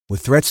With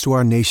threats to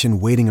our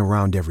nation waiting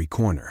around every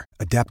corner,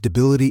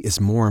 adaptability is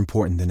more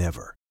important than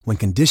ever. When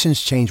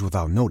conditions change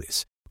without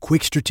notice,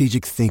 quick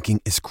strategic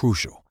thinking is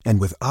crucial.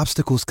 And with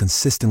obstacles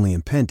consistently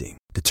impending,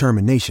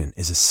 determination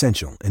is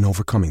essential in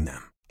overcoming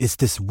them. It's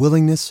this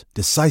willingness,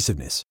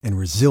 decisiveness, and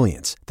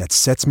resilience that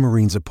sets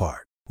Marines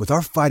apart. With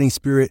our fighting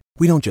spirit,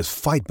 we don't just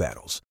fight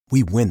battles,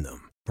 we win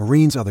them.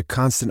 Marines are the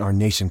constant our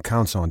nation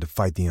counts on to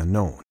fight the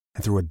unknown.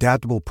 And through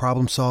adaptable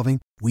problem solving,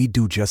 we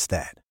do just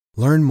that.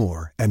 Learn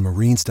more at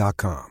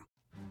marines.com.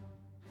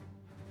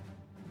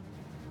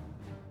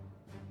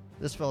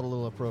 This felt a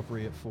little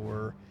appropriate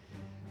for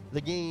the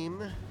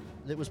game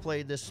that was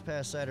played this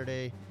past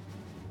Saturday.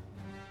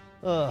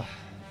 I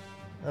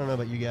don't know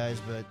about you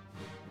guys, but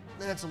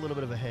that's a little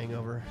bit of a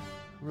hangover.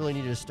 Really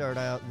needed to start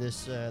out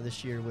this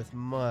year with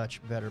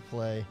much better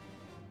play.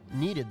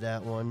 Needed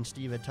that one.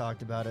 Steve had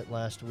talked about it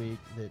last week,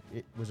 that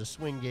it was a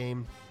swing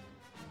game,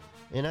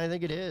 and I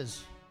think it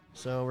is.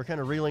 So we're kind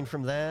of reeling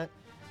from that.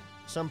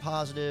 Some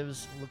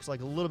positives, looks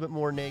like a little bit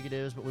more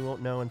negatives, but we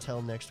won't know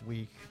until next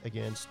week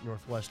against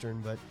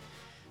Northwestern. But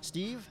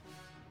Steve,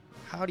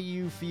 how do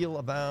you feel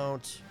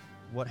about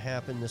what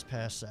happened this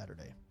past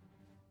Saturday?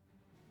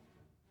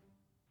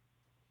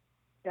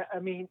 Yeah, I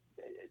mean,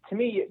 to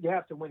me, you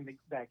have to win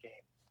that game,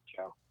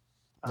 Joe.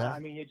 Yeah. I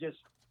mean,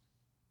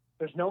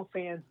 there's no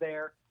fans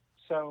there,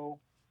 so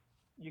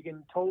you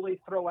can totally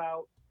throw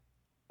out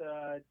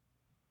the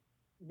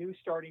new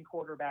starting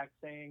quarterback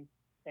thing,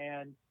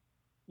 and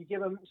you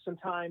give him some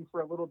time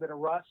for a little bit of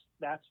rust,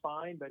 that's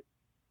fine, but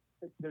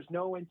there's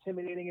no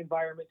intimidating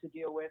environment to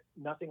deal with,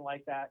 nothing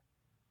like that.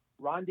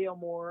 Rondale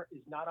Moore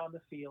is not on the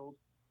field.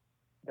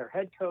 Their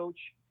head coach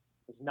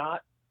is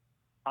not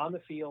on the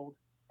field,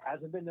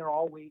 hasn't been there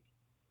all week.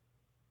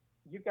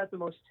 You've got the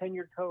most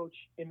tenured coach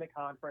in the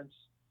conference.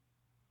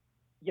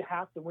 You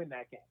have to win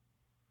that game.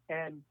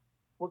 And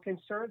what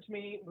concerns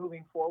me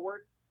moving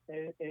forward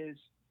is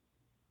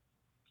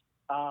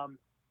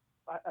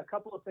a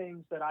couple of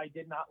things that I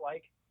did not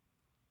like.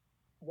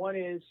 One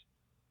is,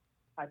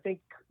 I think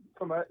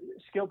from a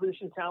skill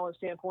position talent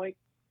standpoint,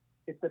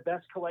 it's the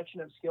best collection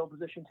of skill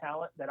position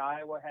talent that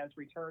Iowa has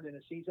returned in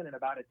a season in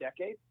about a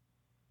decade.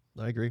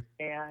 I agree.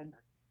 And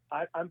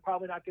I'm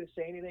probably not going to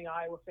say anything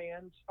Iowa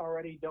fans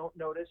already don't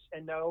notice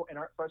and know and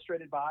aren't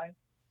frustrated by.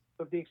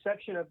 With the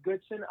exception of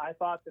Goodson, I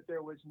thought that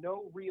there was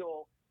no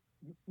real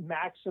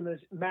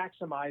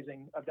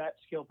maximizing of that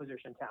skill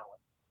position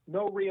talent.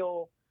 No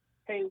real,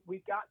 hey,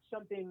 we've got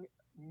something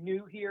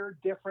new here,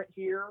 different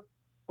here.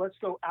 Let's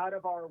go out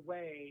of our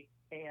way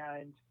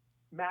and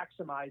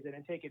maximize it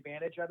and take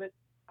advantage of it.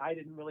 I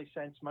didn't really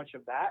sense much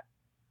of that.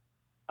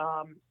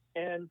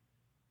 And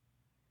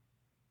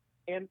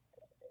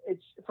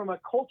it's from a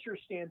culture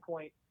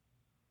standpoint,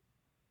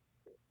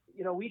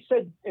 you know, we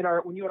said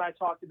when you and I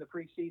talked in the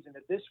preseason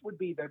that this would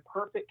be the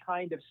perfect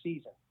kind of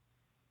season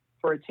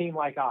for a team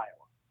like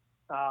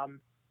Iowa.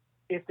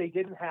 If they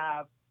didn't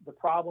have the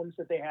problems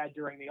that they had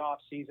during the off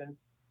season,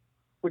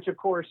 which of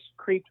course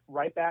creeped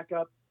right back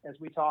up as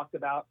we talked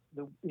about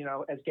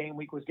as game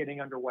week was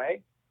getting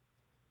underway.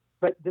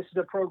 But this is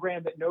a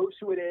program that knows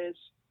who it is.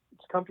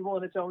 It's comfortable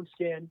in its own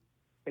skin.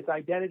 Its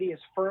identity is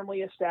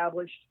firmly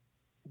established.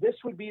 This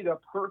would be the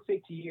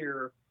perfect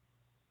year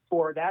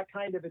for that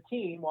kind of a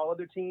team, while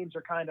other teams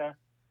are kind of,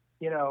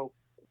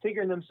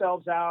 figuring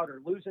themselves out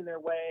or losing their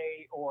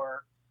way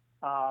or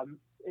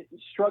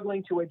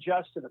struggling to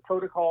adjust to the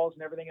protocols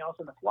and everything else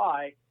on the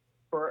fly.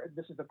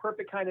 This is the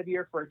perfect kind of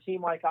year for a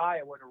team like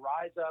Iowa to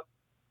rise up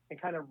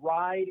and kind of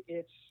ride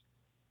its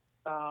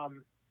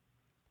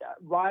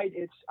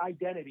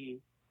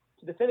identity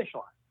to the finish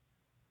line.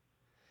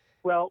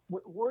 Well,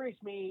 what worries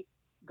me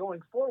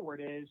going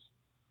forward is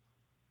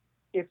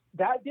if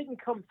that didn't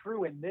come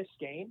through in this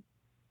game,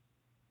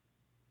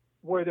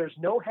 where there's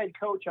no head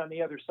coach on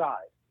the other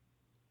side,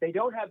 they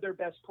don't have their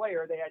best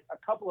player. They had a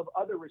couple of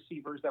other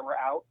receivers that were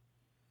out.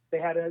 They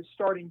had a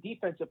starting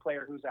defensive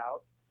player who's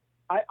out.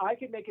 I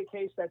could make a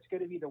case that's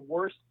going to be the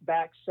worst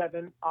back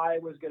seven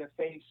Iowa's going to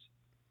face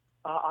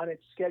on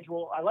its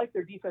schedule. I like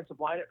their defensive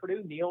line at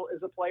Purdue. Neal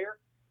is a player.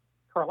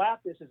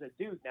 Karlaftis is a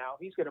dude now.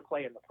 He's going to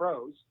play in the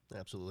pros.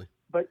 Absolutely.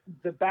 But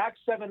the back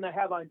seven they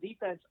have on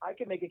defense, I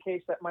can make a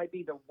case that might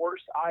be the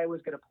worst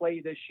Iowa's going to play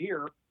this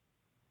year.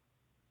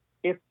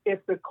 If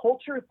the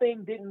culture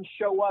thing didn't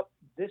show up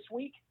this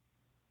week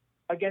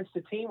against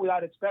a team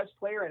without its best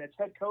player and its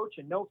head coach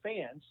and no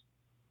fans,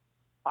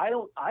 I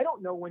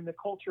don't know when the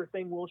culture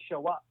thing will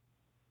show up.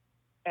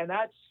 And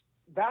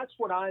that's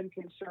what I'm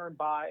concerned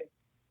by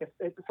if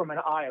from an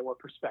Iowa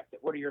perspective.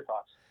 What are your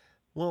thoughts?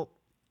 Well,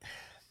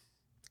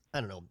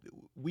 I don't know.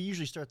 We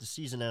usually start the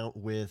season out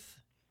with,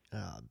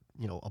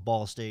 a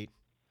Ball State,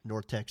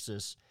 North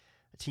Texas,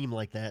 a team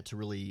like that to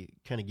really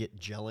kind of get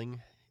gelling.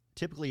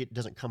 Typically, it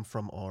doesn't come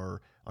from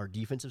our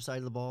defensive side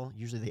of the ball.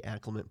 Usually they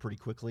acclimate pretty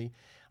quickly.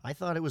 I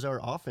thought it was our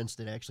offense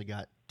that actually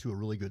got to a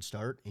really good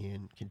start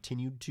and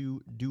continued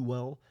to do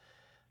well.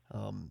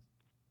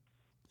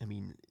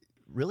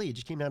 Really, it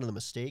just came down to the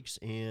mistakes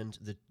and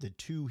the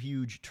two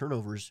huge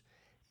turnovers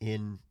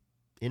in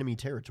enemy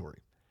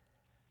territory.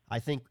 I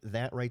think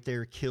that right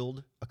there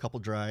killed a couple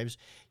drives.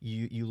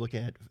 You look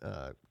at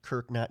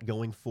Kirk not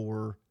going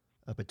for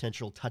a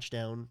potential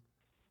touchdown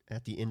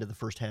at the end of the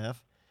first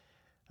half.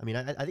 I mean,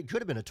 I think it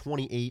could have been a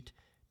 28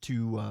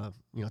 to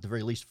at the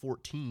very least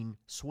 14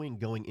 swing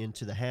going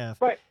into the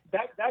half. Right.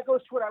 That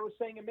goes to what I was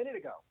saying a minute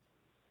ago.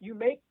 You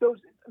make those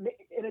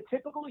in a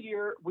typical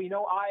year. We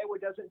know Iowa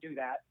doesn't do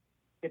that.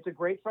 It's a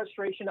great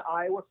frustration to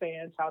Iowa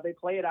fans how they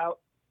play it out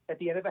at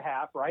the end of a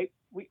half. Right.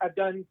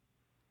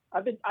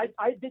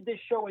 I did this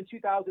show in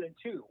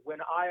 2002 when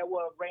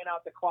Iowa ran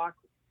out the clock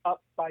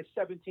up by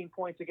 17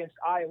 points against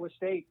Iowa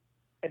State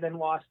and then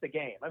lost the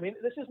game. I mean,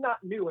 this is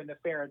not new in the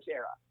Ferentz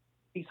era.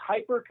 He's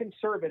hyper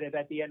conservative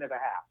at the end of a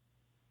half.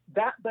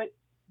 But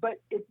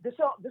it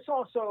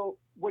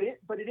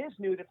is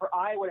new that for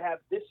Iowa to have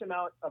this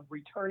amount of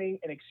returning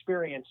and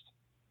experienced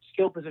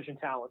skill position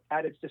talent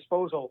at its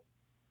disposal.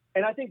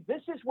 And I think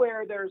this is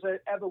where there's an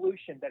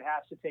evolution that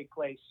has to take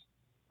place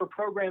for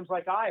programs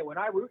like Iowa. And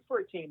I root for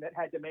a team that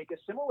had to make a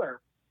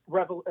similar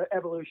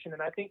evolution,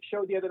 and I think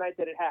showed the other night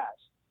that it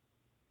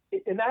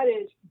has. And that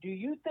is, do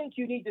you think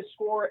you need to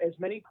score as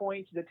many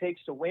points as it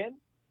takes to win,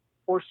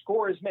 or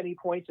score as many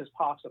points as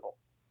possible?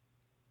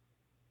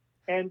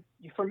 And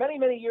for many,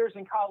 many years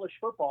in college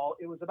football,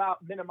 it was about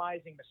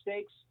minimizing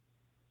mistakes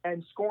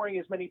and scoring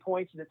as many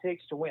points as it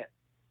takes to win.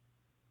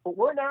 But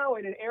we're now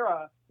in an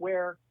era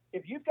where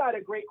if you've got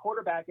a great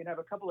quarterback and have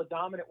a couple of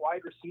dominant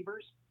wide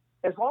receivers,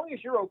 as long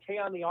as you're okay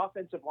on the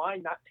offensive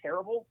line, not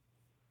terrible,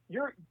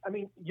 you're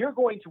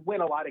going to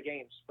win a lot of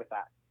games with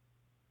that.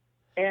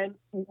 And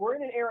we're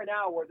in an era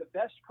now where the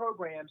best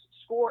programs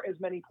score as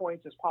many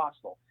points as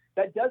possible.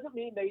 That doesn't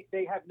mean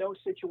they have no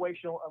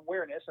situational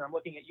awareness, and I'm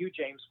looking at you,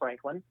 James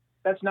Franklin.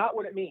 That's not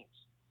what it means.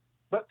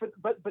 But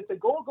the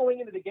goal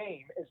going into the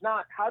game is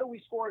not how do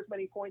we score as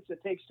many points as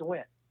it takes to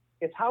win.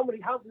 It's how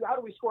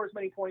do we score as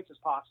many points as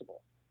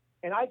possible.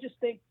 And I just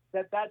think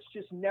that that's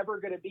just never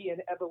going to be an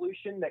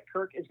evolution that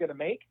Kirk is going to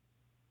make.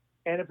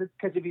 And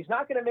if he's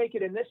not going to make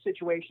it in this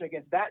situation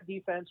against that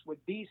defense with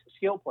these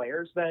skill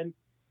players, then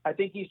I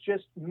think he's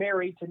just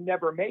married to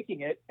never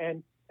making it.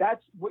 And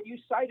that's what you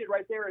cited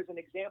right there as an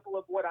example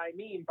of what I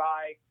mean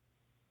by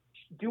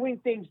doing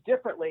things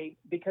differently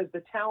because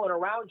the talent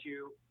around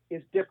you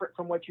is different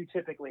from what you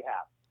typically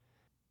have.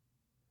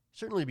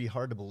 Certainly it'd be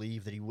hard to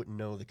believe that he wouldn't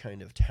know the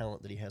kind of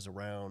talent that he has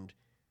around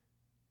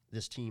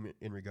this team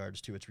in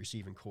regards to its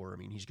receiving core. I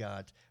mean, he's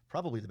got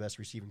probably the best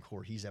receiving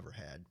core he's ever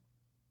had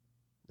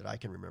that I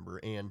can remember,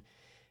 and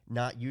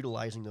not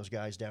utilizing those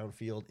guys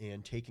downfield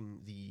and taking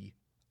the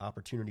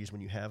opportunities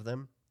when you have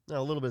them.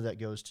 Now, a little bit of that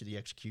goes to the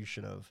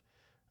execution of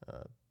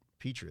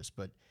Petras,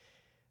 but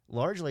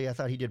largely I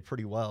thought he did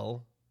pretty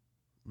well.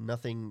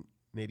 Nothing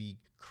maybe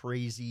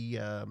crazy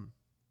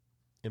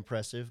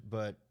impressive,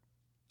 but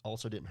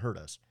also didn't hurt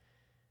us.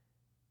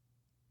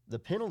 The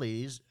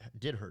penalties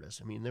did hurt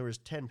us. I mean, there was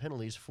 10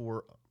 penalties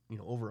for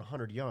over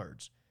 100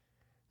 yards.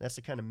 That's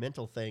the kind of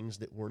mental things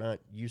that we're not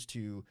used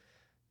to,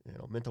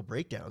 mental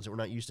breakdowns that we're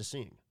not used to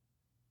seeing.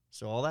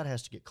 So all that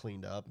has to get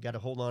cleaned up. Got to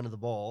hold on to the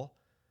ball.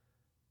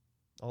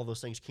 All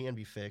those things can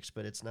be fixed,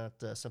 but it's not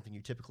something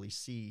you typically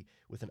see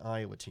with an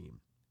Iowa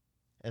team.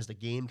 As the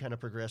game kind of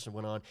progressed and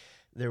went on,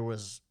 there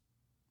was,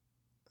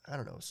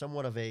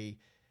 somewhat of a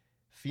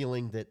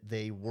feeling that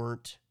they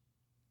weren't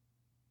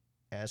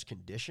as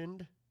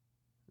conditioned.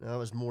 Now, it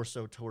was more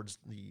so towards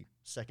the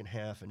second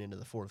half and into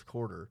the fourth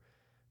quarter,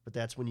 but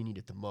that's when you need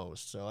it the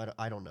most. So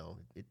I don't know.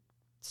 It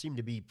seemed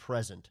to be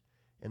present,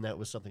 and that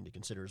was something to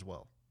consider as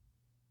well.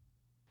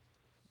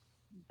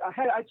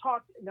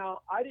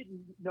 I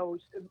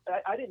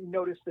didn't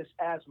notice this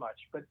as much,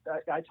 but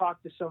I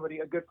talked to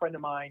a good friend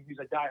of mine who's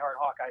a diehard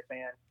Hawkeye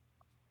fan,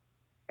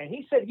 and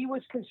he said he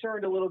was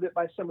concerned a little bit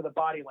by some of the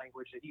body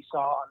language that he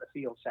saw on the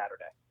field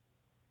Saturday.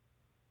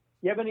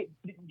 Do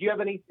you have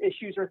any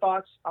issues or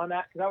thoughts on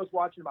that? Because I was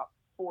watching about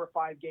 4 or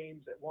 5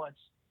 games at once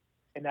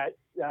in that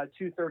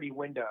 2:30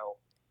 window,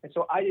 and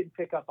so I didn't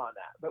pick up on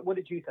that. But what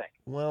did you think?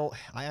 Well,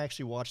 I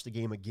actually watched the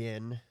game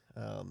again,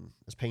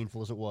 as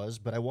painful as it was,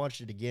 but I watched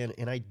it again,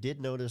 and I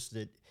did notice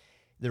that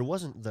there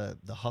wasn't the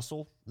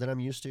hustle that I'm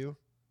used to,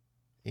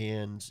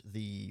 and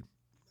the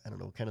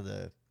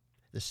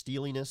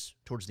steeliness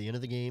towards the end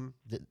of the game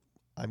that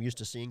I'm used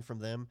to seeing from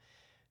them.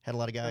 Had a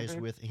lot of guys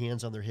with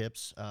hands on their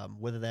hips.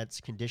 Whether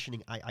that's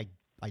conditioning, I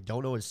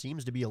don't know. It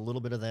seems to be a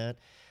little bit of that.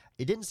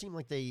 It didn't seem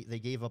like they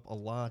gave up a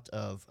lot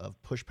of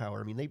push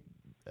power. I mean,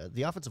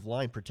 the offensive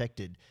line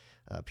protected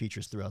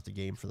Petras throughout the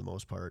game for the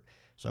most part,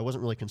 so I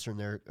wasn't really concerned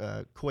there.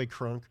 Coy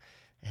Crunk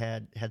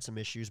had some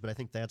issues, but I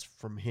think that's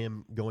from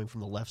him going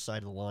from the left side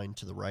of the line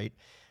to the right.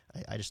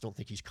 I just don't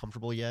think he's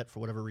comfortable yet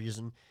for whatever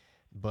reason,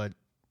 but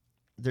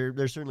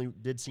there certainly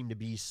did seem to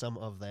be some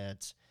of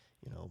that,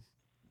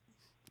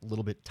 a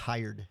little bit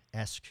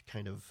tired-esque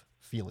kind of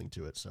feeling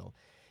to it. So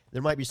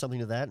there might be something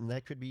to that, and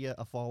that could be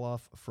a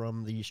fall-off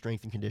from the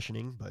strength and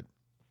conditioning, but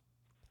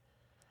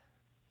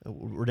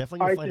we're definitely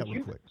going to find out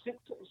real quick.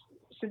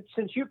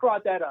 Since you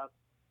brought that up,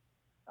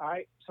 all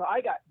right, so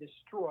I got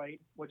destroyed,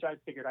 which I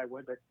figured I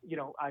would, but,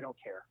 I don't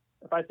care.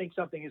 If I think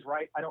something is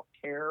right, I don't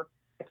care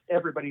if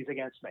everybody's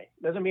against me.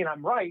 Doesn't mean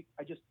I'm right.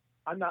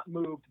 I'm not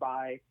moved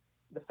by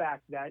the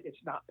fact that it's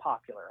not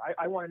popular.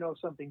 I want to know if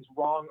something's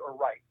wrong or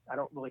right. I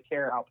don't really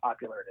care how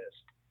popular it is.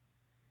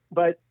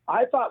 But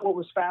I thought what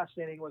was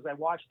fascinating was I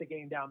watched the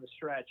game down the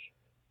stretch.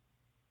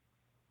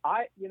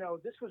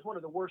 This was one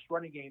of the worst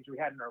running games we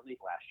had in our league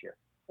last year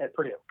at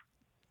Purdue.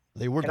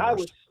 They were the worst. I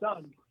was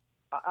stunned.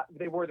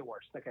 They were the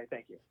worst. Okay,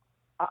 thank you.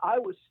 I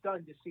was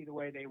stunned to see the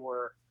way they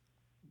were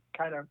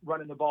kind of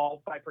running the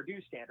ball by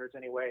Purdue standards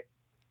anyway,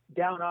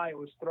 down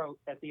Iowa's throat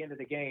at the end of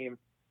the game.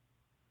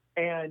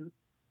 And,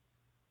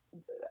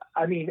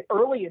 I mean,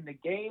 early in the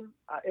game,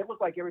 it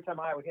looked like every time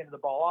Iowa handed the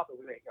ball off, it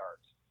was 8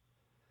 yards.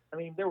 I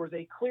mean, there was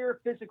a clear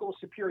physical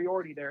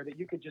superiority there that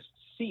you could just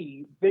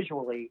see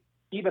visually,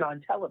 even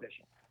on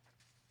television.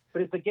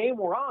 But as the game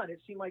wore on, it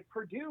seemed like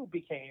Purdue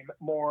became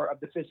more of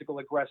the physical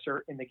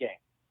aggressor in the game.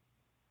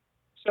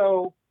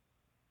 So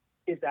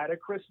is that a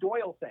Chris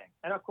Doyle thing?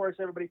 And, of course,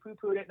 everybody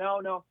poo-pooed it.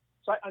 No.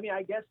 So,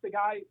 I guess the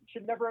guy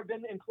should never have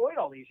been employed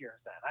all these years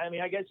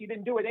then. I guess he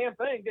didn't do a damn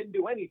thing, didn't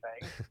do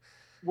anything,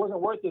 wasn't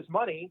worth his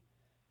money.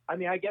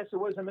 I guess it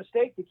was a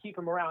mistake to keep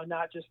him around,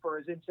 not just for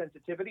his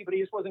insensitivity, but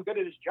he just wasn't good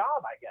at his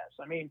job, I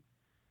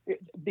guess.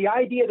 The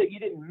idea that you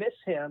didn't miss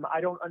him,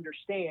 I don't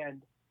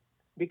understand,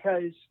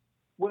 because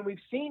when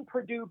we've seen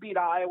Purdue beat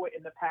Iowa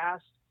in the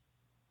past,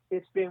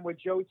 it's been with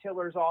Joe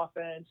Tiller's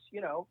offense.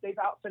 They've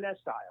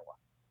out-finessed Iowa.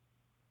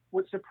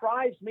 What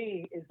surprised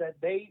me is that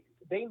they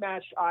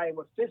matched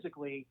Iowa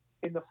physically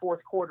in the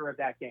fourth quarter of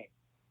that game.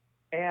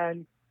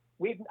 And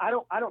I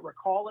don't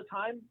recall a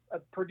time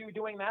of Purdue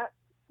doing that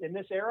in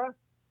this era.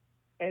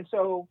 And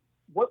so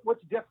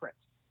what's different?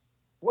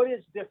 What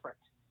is different?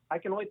 I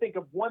can only think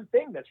of one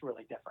thing that's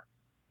really different.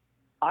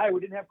 Iowa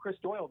didn't have Chris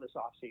Doyle this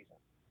offseason.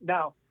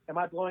 Now, am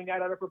I blowing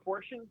that out of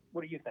proportion?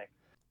 What do you think?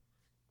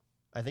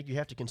 I think you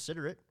have to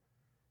consider it.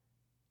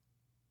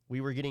 We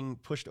were getting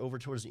pushed over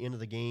towards the end of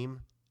the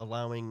game,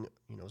 allowing,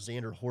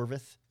 Xander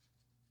Horvath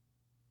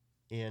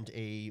and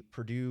a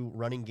Purdue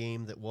running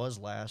game that was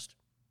last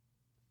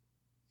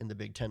in the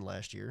Big Ten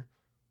last year.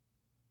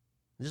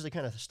 This is the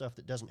kind of stuff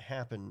that doesn't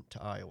happen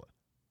to Iowa.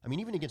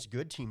 Even against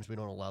good teams, we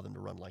don't allow them to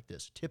run like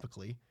this,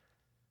 typically.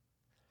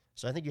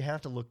 So I think you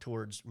have to look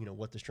towards,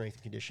 what the strength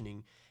and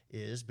conditioning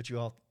is, but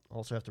you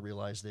also have to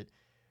realize that,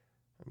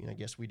 I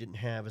guess we didn't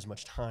have as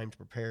much time to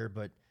prepare,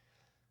 but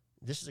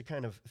this is a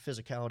kind of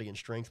physicality and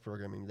strength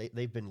programming.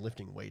 They've been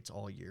lifting weights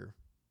all year.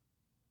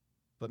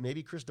 But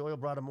maybe Chris Doyle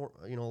brought a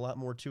lot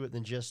more to it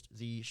than just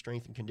the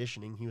strength and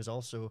conditioning. He was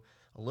also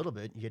a little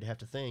bit, you'd have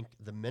to think,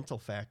 the mental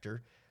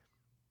factor.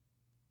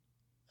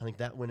 I think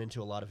that went into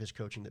a lot of his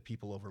coaching that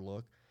people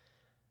overlook.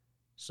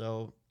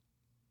 So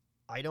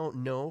I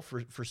don't know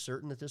for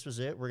certain that this was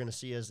it. We're going to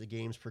see as the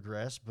games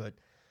progress, but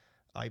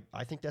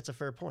I think that's a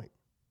fair point.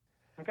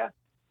 Okay.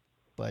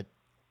 But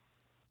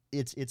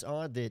it's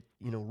odd that,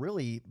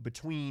 really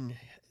between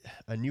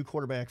a new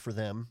quarterback for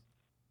them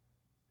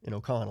and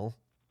O'Connell,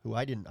 who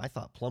I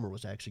thought Plummer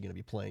was actually going to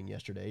be playing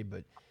yesterday,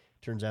 but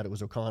turns out it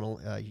was O'Connell.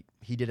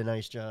 He did a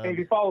nice job. If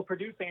you follow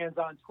Purdue fans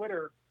on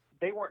Twitter,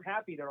 they weren't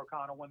happy that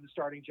O'Connell won the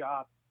starting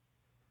job.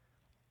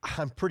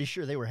 I'm pretty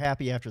sure they were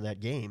happy after that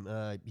game.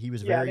 He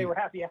was they were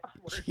happy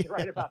afterwards. You're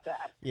right about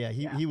that.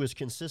 He was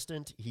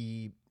consistent.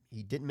 He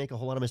didn't make a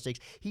whole lot of mistakes.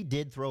 He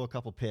did throw a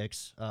couple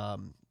picks.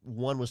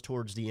 One was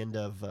towards the end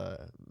of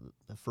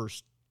the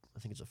first, I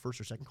think it's the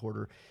first or second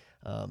quarter,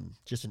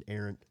 just an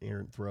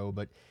errant throw,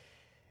 but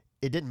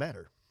it didn't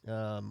matter.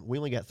 We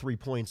only got 3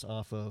 points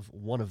off of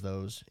one of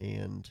those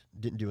and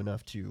didn't do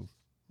enough to,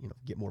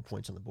 get more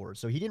points on the board.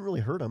 So he didn't really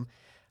hurt him.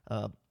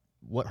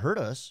 What hurt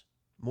us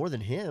more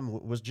than him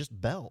was just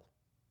Bell.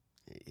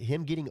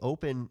 Him getting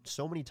open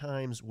so many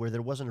times where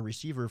there wasn't a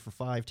receiver for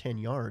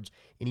 5-10 yards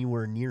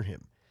anywhere near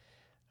him.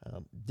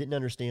 Didn't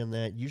understand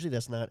that. Usually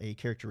that's not a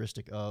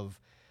characteristic of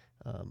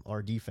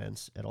our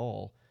defense at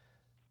all.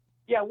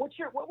 Yeah, what's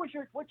your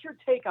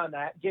take on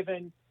that,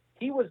 given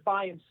he was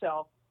by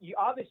himself?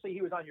 Obviously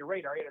he was on your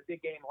radar. He had a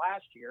big game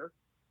last year.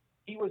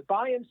 He was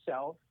by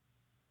himself.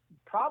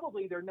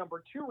 Probably their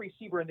number 2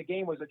 receiver in the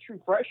game was a true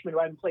freshman who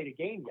hadn't played a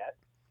game yet.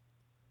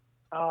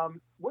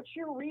 What's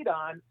your read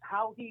on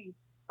how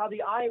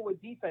the Iowa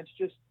defense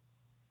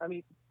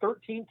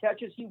 13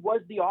 catches, he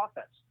was the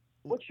offense.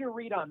 What's your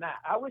read on that?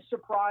 I was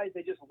surprised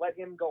they just let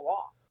him go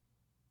off.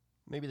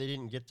 Maybe they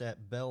didn't get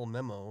that Bell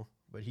memo,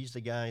 but he's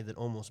the guy that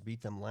almost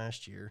beat them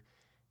last year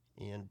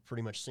and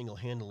pretty much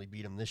single-handedly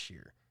beat them this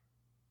year.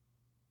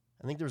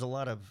 I think there's a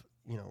lot of,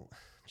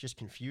 just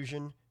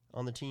confusion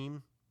on the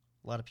team.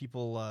 A lot of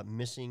people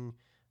missing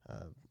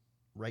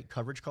right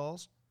coverage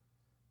calls.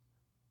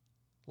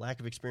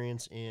 Lack of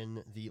experience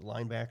in the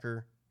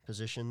linebacker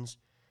positions.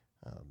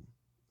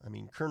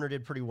 Kerner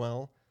did pretty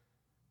well.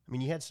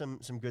 You had some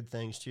good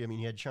things, too.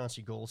 You had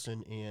Chauncey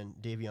Golson and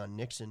Davion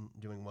Nixon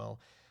doing well.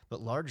 But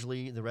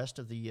largely, the rest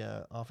of the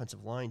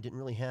offensive line didn't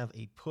really have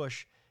a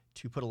push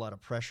to put a lot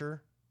of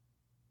pressure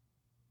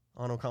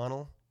on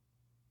O'Connell.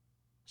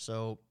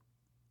 So,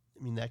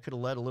 that could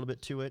have led a little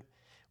bit to it.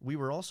 We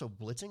were also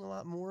blitzing a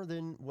lot more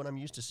than what I'm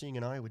used to seeing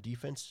an Iowa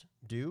defense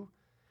do.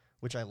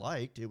 which I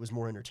liked. It was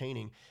more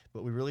entertaining,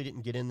 but we really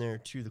didn't get in there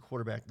to the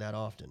quarterback that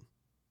often.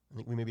 I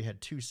think we maybe had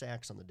 2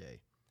 sacks on the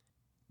day.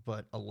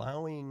 But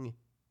allowing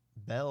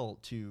Bell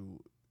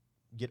to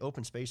get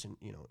open space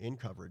in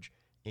coverage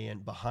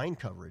and behind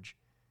coverage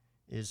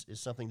is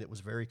something that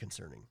was very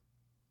concerning.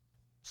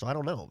 So I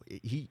don't know.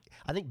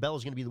 I think Bell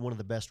is going to be one of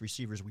the best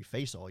receivers we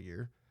face all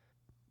year.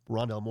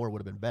 Rondale Moore would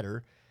have been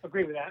better.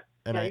 Agree with that.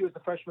 And he was the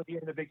freshman of the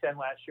year in the Big Ten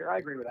last year. I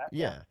agree with that.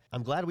 Yeah.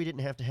 I'm glad we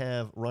didn't have to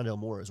have Rondale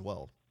Moore as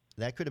well.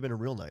 That could have been a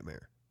real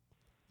nightmare.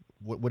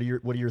 What are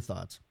your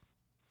thoughts?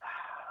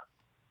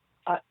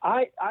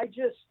 I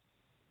just,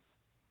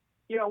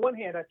 on one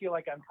hand, I feel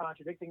like I'm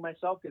contradicting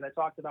myself because I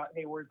talked about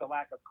Hayward, the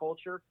lack of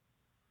culture,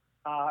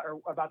 or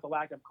about the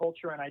lack of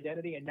culture and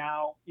identity. And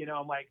now,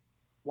 I'm like,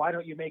 why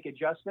don't you make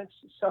adjustments?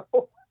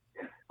 So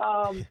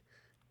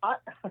I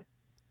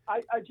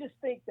just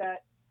think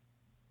that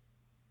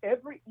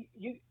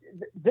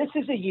this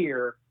is a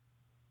year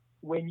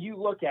when you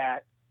look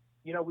at,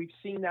 we've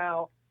seen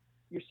now,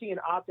 you're seeing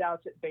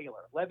opt-outs at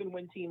Baylor,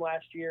 11-win team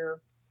last year.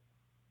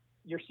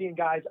 You're seeing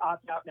guys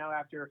opt out now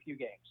after a few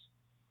games.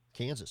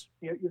 Kansas.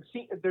 You've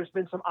seen there's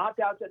been some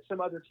opt-outs at some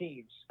other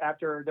teams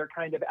after they're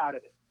kind of out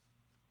of it.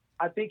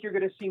 I think you're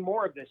going to see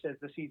more of this as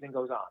the season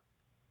goes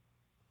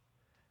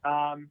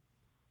on.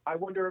 I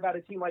wonder about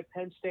a team like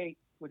Penn State,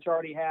 which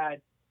already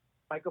had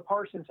Michael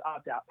Parsons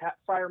opt out. Pat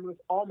Freiermuth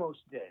almost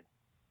did.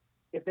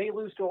 If they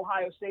lose to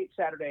Ohio State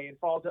Saturday and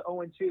fall to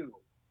 0-2,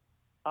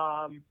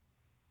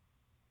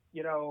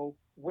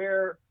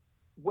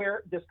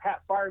 where does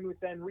Pat Freiermuth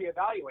then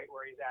reevaluate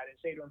where he's at and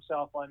say to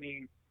himself, well,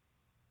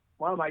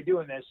 why am I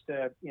doing this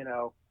to,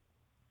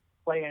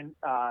 play in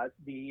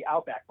the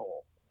Outback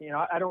Bowl?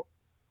 I don't,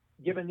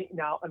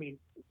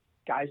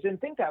 guys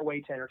didn't think that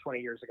way 10 or 20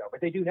 years ago,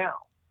 but they do now.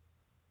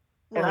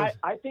 And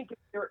I think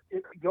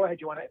go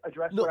ahead. You want to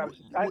address what I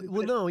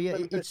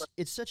was?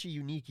 It's such a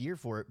unique year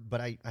for it,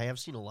 but I have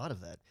seen a lot of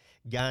that.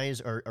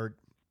 Guys are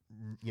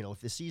if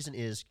the season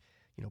is,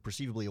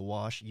 perceivably a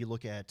wash, you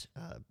look at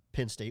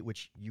Penn State,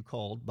 which you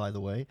called, by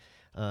the way,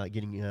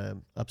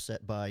 getting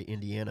upset by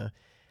Indiana.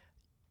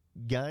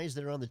 Guys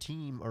that are on the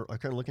team are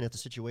kind of looking at the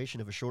situation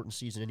of a shortened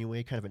season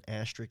anyway, kind of an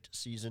asterisk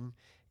season,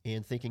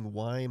 and thinking,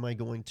 why am I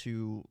going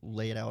to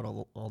lay it out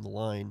on the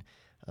line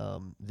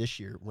this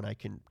year when I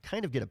can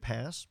kind of get a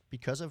pass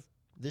because of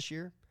this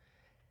year?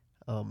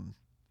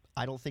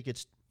 I don't think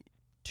it's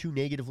too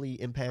negatively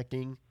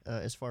impacting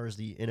as far as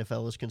the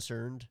NFL is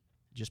concerned,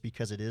 just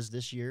because it is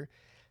this year.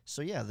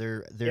 So yeah,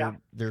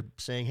 they're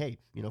saying, hey,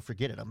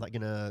 forget it. I'm not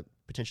going to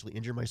potentially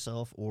injure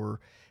myself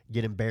or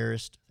get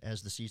embarrassed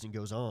as the season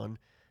goes on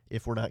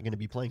if we're not going to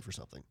be playing for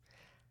something.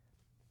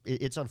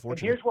 It's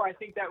unfortunate. And here's where I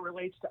think that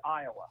relates to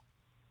Iowa.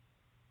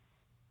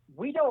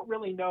 We don't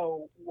really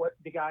know what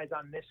the guys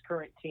on this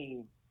current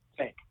team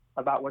think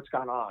about what's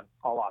gone on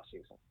all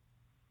offseason.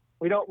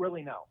 We don't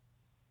really know.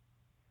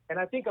 And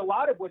I think a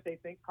lot of what they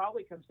think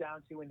probably comes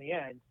down to, in the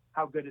end,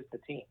 how good is the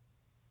team?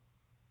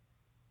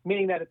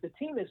 Meaning that if the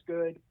team is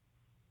good,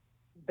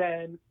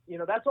 then,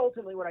 that's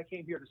ultimately what I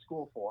came here to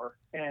school for.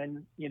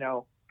 And,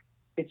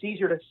 it's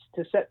easier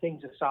to set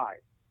things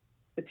aside.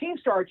 The team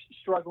starts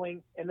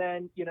struggling, and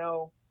then,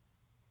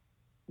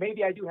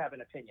 maybe I do have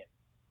an opinion,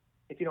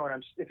 if you know what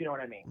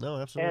I mean. No,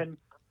 absolutely.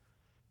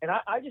 And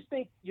I just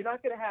think you're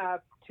not going to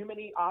have too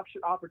many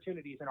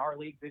opportunities in our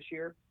league this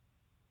year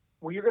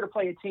where you're going to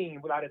play a team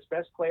without its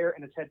best player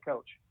and its head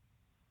coach.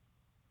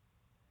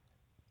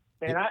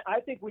 And I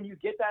think when you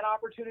get that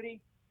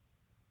opportunity,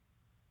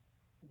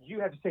 you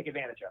have to take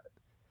advantage of it.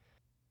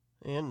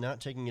 And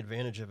not taking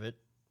advantage of it,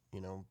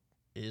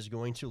 is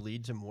going to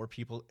lead to more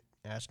people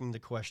asking the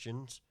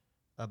questions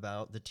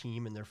about the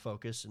team and their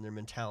focus and their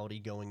mentality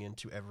going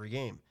into every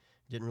game.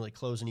 Didn't really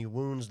close any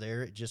wounds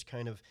there. It just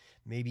kind of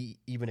maybe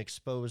even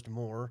exposed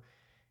more.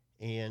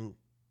 And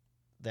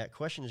that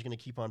question is going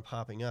to keep on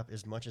popping up.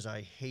 As much as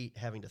I hate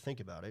having to think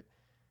about it,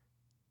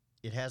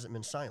 it hasn't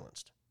been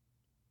silenced.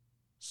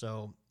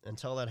 So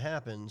until that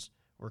happens,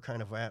 we're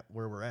kind of at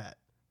where we're at.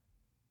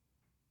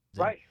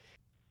 Right.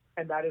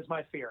 And that is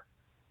my fear.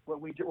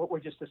 What we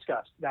just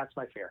discussed, that's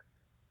my fear.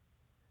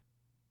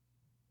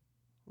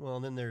 Well,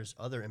 and then there's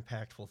other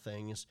impactful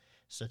things,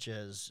 such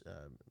as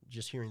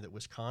just hearing that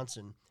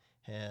Wisconsin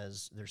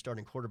has their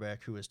starting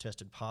quarterback who has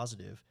tested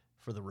positive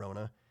for the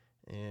Rona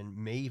and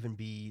may even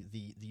be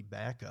the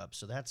backup.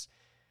 So that's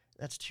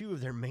 2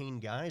 of their main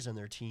guys on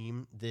their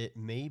team that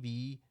may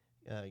be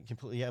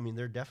completely. I mean,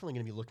 they're definitely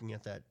going to be looking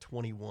at that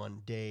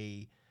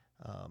 21-day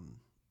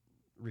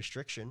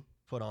restriction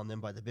put on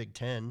them by the Big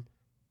Ten.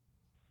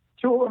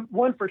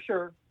 One for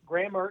sure.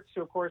 Graham Mertz,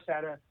 who of course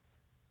had a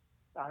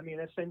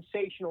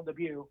sensational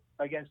debut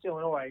against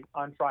Illinois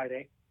on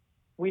Friday.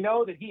 We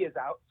know that he is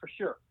out for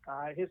sure.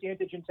 His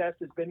antigen test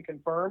has been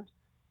confirmed.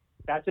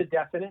 That's a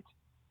definite.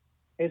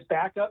 His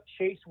backup,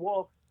 Chase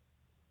Wolf,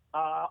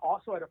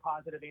 also had a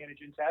positive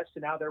antigen test,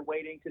 and now they're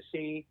waiting to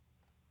see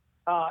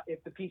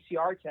if the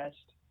PCR test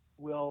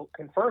will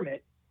confirm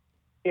it.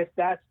 If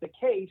that's the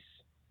case,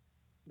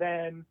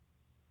 then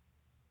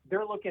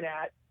they're looking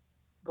at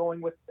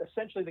going with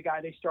essentially the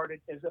guy they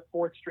started as a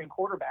fourth-string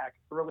quarterback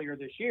earlier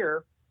this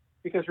year,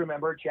 because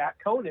remember, Jack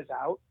Cohn is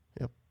out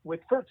with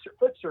foot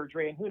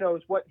surgery, and who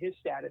knows what his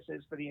status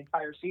is for the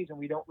entire season.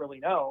 We don't really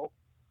know.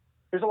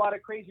 There's a lot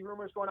of crazy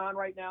rumors going on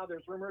right now.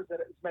 There's rumors that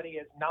as many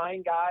as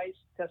 9 guys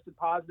tested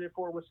positive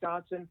for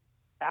Wisconsin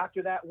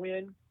after that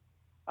win.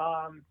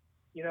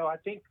 I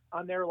think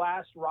on their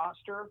last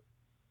roster,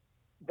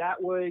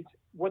 that was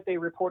what they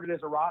reported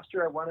as a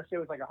roster. I want to say it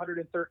was like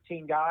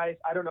 113 guys.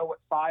 I don't know what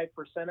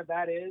 5% of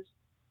that is.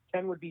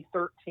 10 would be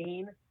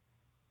 13.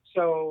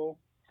 So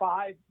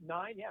 5,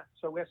 9, yeah.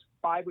 So I guess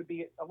 5 would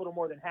be a little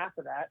more than half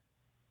of that.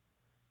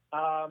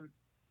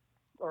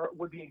 Or it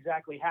would be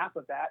exactly half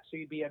of that. So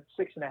you'd be at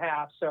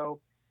 6.5. So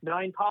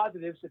 9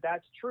 positives, if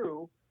that's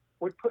true,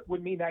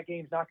 would mean that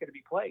game's not going to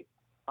be played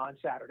on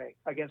Saturday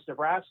against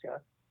Nebraska.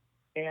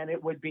 And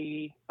it would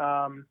be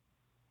a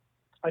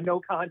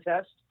no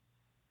contest.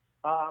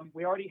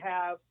 We already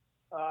have,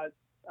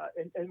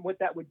 and what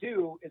that would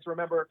do is,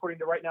 remember, according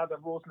to right now the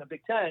rules in the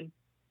Big Ten,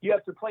 you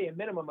have to play a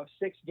minimum of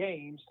 6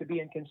 games to be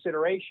in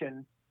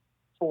consideration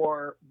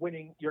for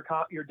winning your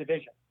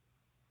division.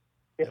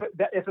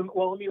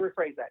 Well, let me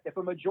rephrase that. If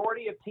a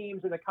majority of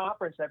teams in the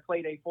conference have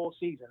played a full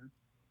season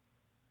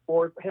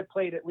or have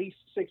played at least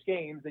 6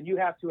 games, then you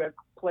have to have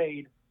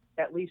played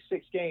at least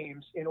 6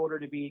 games in order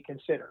to be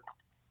considered.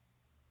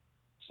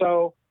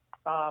 So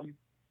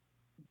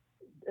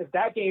if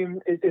that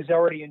game is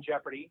already in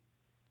jeopardy,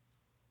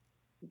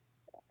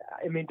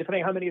 I mean,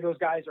 depending on how many of those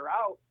guys are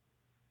out,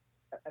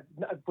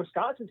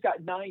 Wisconsin's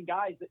got 9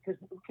 guys.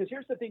 Because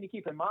here's the thing to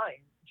keep in mind,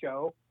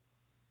 Joe.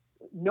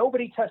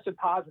 Nobody tested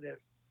positive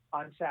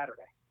on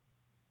Saturday.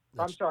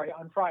 On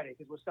Friday,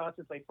 because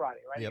Wisconsin played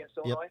Friday, right, against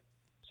Illinois.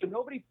 So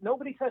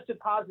nobody tested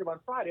positive on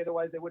Friday.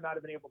 Otherwise, they would not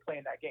have been able to play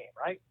in that game,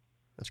 right?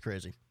 That's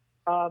crazy.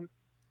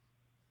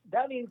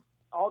 That means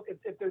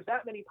if there's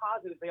that many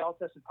positives, they all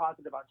tested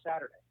positive on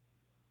Saturday.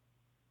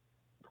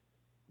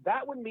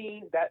 That would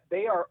mean that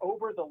they are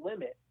over the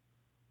limit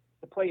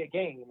to play a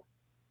game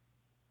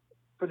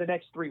for the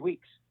next 3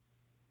 weeks.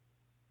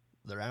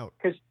 They're out.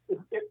 Because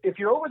if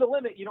you're over the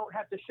limit, you don't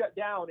have to shut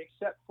down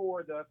except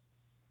for the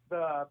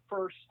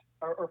first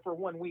or for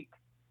 1 week.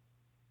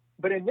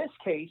 But in this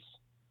case,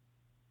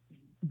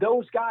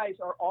 those guys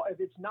are all, if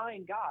it's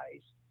 9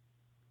 guys,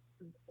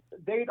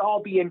 they'd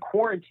all be in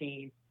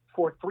quarantine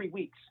for 3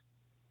 weeks.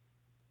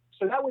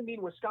 So that would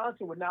mean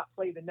Wisconsin would not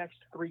play the next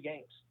 3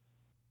 games.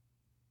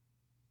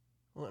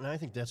 Well, and I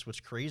think that's what's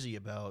crazy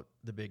about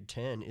the Big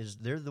Ten is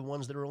they're the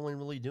ones that are only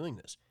really doing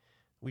this.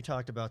 We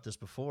talked about this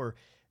before.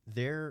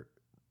 Their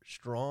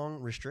strong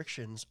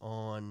restrictions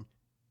on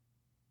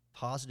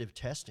positive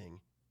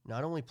testing,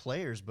 not only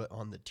players, but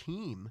on the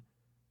team,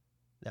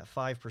 that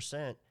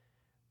 5%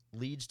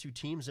 leads to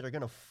teams that are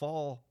going to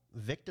fall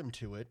victim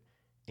to it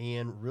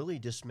and really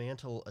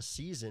dismantle a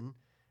season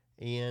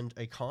and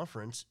a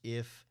conference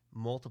if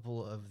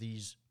multiple of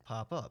these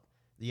pop up.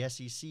 The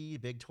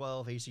SEC, Big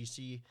 12,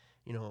 ACC,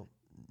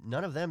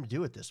 none of them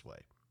do it this way.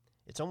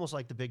 It's almost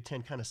like the Big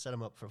Ten kind of set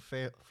them up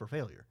for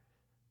failure.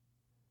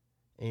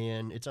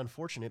 And it's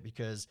unfortunate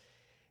because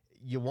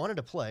you wanted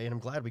to play, and I'm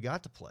glad we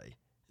got to play,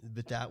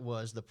 but that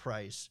was the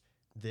price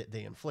that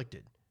they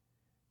inflicted.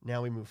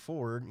 Now we move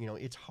forward,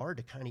 it's hard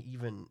to kind of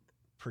even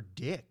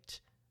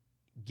predict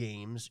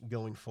games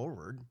going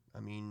forward.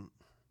 I mean,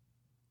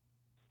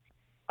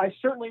 I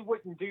certainly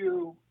wouldn't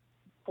do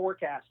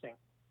forecasting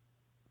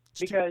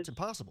because it's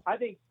impossible. I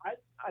think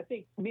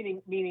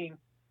meaning,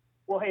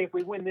 well, hey, if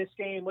we win this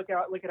game, look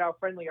at how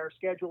friendly our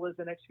schedule is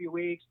the next few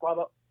weeks, blah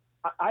blah.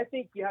 I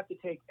think you have to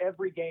take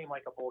every game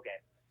like a bowl game.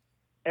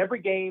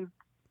 Every game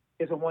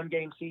is a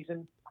 1-game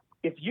season.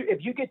 If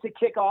you get to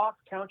kick off,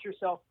 count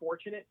yourself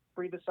fortunate,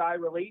 breathe a sigh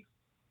of relief,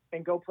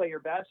 and go play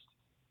your best.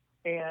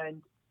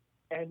 And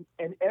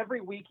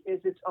every week is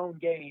its own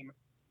game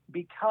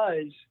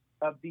because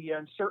of the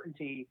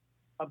uncertainty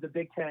of the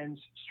Big Ten's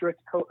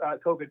strict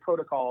COVID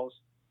protocols.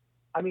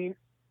 I mean,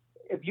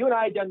 if you and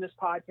I had done this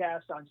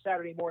podcast on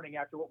Saturday morning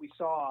after what we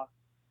saw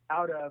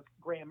out of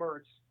Graham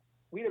Mertz,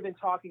 we'd have been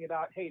talking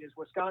about, hey, does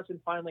Wisconsin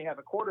finally have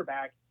a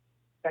quarterback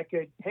that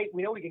could, hey,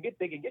 we know they can get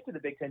to the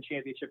Big Ten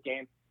championship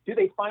game. Do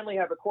they finally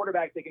have a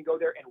quarterback that can go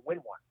there and win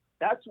one?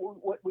 That's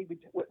what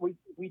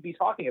we'd be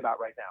talking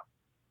about right now.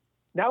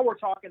 Now we're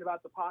talking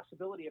about the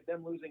possibility of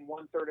them losing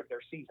 1/3 of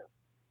their season.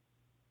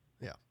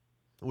 Yeah,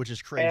 which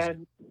is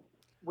crazy.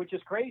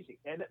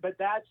 But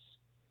that's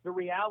the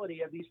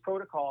reality of these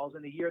protocols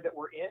in the year that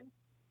we're in.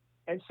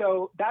 And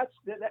so but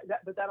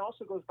that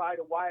also goes by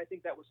to why I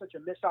think that was such a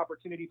missed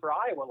opportunity for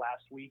Iowa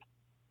last week,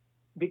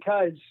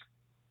 because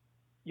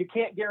you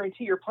can't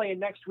guarantee you're playing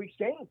next week's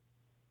game.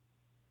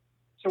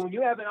 So when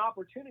you have an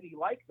opportunity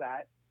like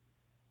that,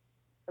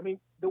 I mean,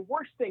 the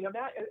worst thing, I'm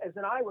not, as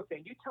an Iowa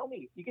fan, you tell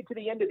me, you get to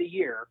the end of the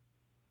year,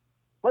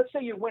 let's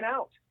say you win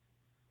out,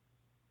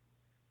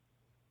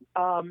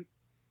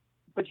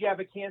 but you have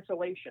a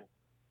cancellation.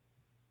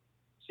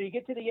 So you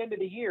get to the end of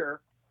the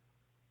year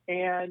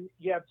and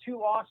you have 2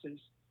 losses,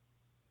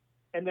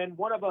 and then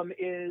one of them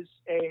is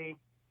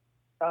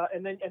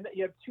and then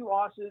you have 2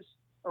 losses,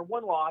 or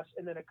one loss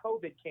and then a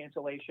COVID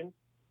cancellation.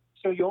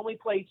 So you only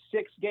played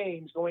 6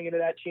 games going into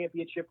that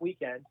championship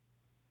weekend.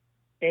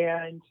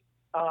 And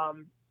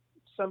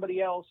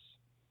somebody else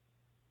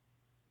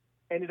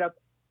ended up,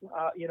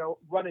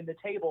 running the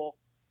table,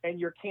 and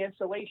your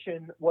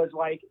cancellation was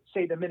like,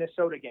 say, the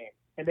Minnesota game,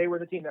 and they were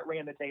the team that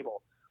ran the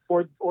table.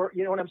 Or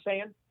you know what I'm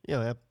saying?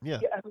 Yeah.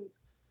 I mean,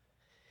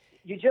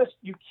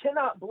 you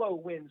cannot blow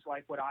wins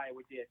like what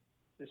Iowa did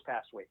this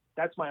past week.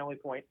 That's my only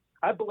point.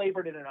 I've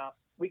belabored it enough.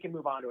 We can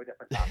move on to a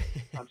different topic.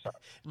 I'm sorry.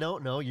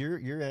 No,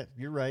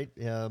 you're right.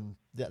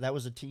 That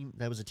was a team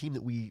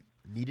that we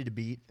needed to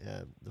beat.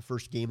 The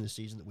first game of the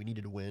season that we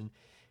needed to win.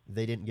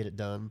 They didn't get it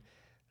done.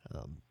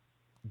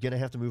 Gonna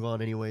have to move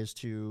on anyways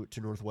to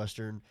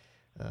Northwestern.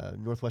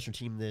 Northwestern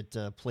team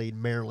that played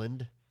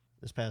Maryland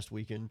this past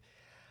weekend.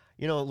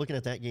 Looking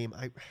at that game,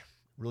 I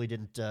really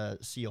didn't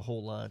see a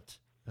whole lot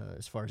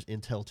as far as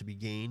intel to be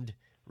gained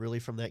really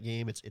from that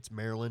game. It's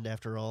Maryland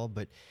after all,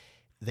 but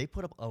they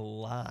put up a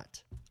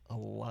lot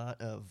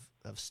of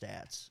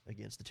stats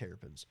against the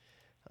Terrapins.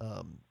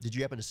 Did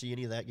you happen to see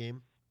any of that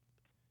game?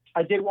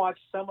 I did watch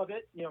some of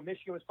it.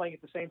 Michigan was playing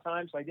at the same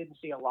time, so I didn't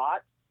see a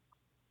lot.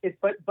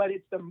 But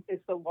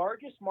it's the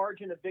largest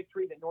margin of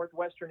victory that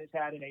Northwestern has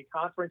had in a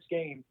conference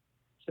game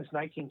since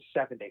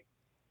 1970.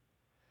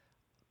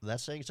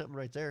 That's saying something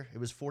right there. It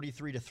was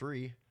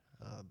 43-3.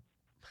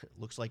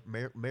 Looks like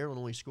Maryland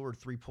only scored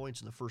 3 points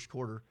in the first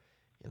quarter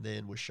and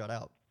then was shut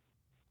out.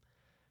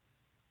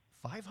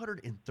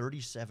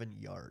 537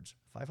 yards,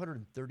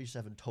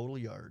 537 total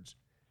yards.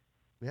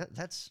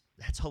 That's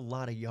a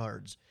lot of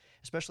yards,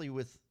 especially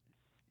with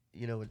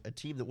a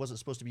team that wasn't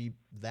supposed to be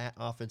that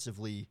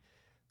offensively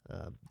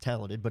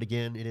talented. But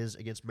again, it is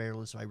against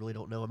Maryland, so I really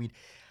don't know. I mean,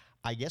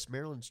 I guess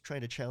Maryland's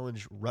trying to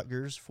challenge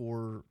Rutgers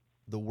for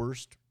the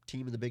worst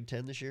team in the Big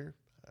Ten this year.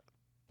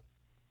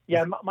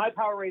 Yeah, my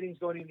power ratings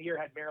going into the year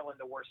had Maryland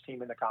the worst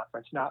team in the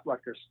conference, not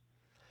Rutgers.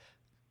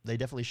 They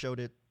definitely showed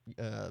it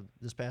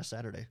this past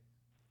Saturday.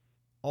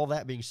 All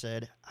that being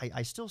said,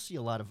 I still see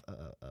a lot of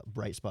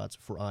bright spots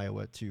for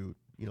Iowa to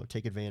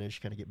take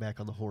advantage, kind of get back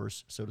on the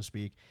horse, so to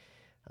speak.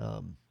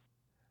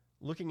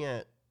 Looking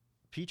at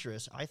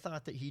Petras, I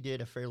thought that he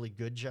did a fairly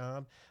good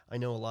job. I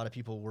know a lot of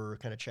people were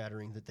kind of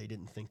chattering that they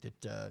didn't think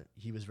that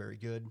he was very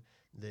good,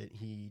 that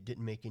he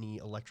didn't make any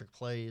electric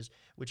plays,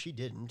 which he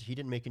didn't. He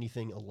didn't make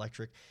anything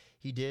electric.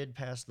 He did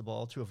pass the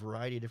ball to a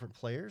variety of different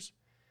players,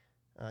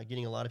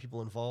 getting a lot of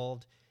people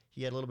involved.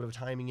 He had a little bit of a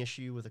timing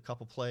issue with a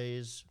couple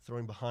plays,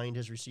 throwing behind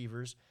his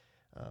receivers.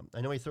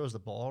 I know he throws the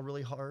ball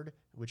really hard,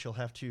 which he'll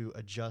have to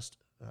adjust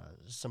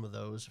some of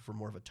those for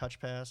more of a touch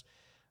pass.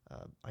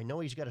 I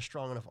know he's got a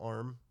strong enough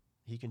arm.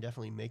 He can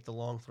definitely make the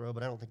long throw,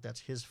 but I don't think that's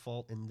his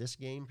fault in this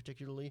game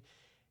particularly.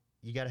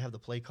 You got to have the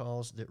play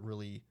calls that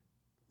really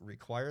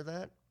require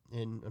that,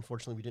 and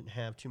unfortunately we didn't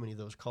have too many of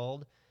those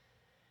called.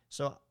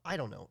 So I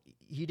don't know.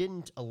 He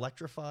didn't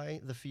electrify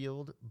the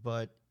field,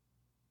 but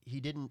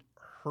he didn't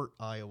hurt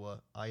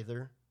Iowa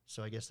either.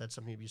 So I guess that's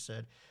something to be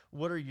said.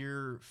 What are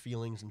your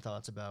feelings and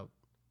thoughts about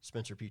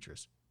Spencer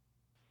Petras?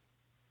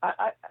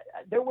 I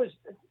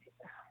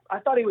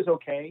thought he was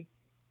okay.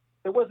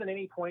 There wasn't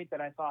any point that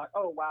I thought,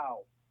 oh, wow.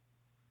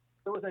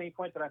 There wasn't any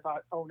point that I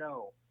thought, oh,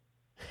 no.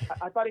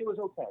 I thought he was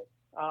okay.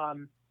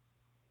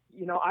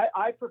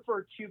 I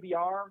prefer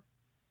QBR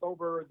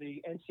over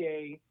the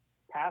NCAA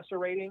passer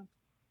rating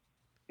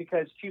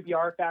because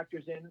QBR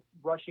factors in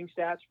rushing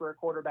stats for a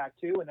quarterback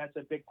too, and that's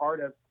a big part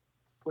of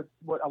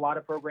what a lot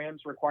of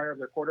programs require of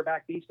their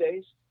quarterback these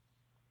days.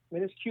 I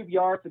mean, his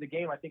QBR for the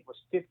game, I think, was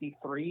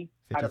 53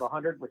 out of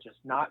 100, which is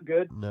not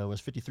good. No, it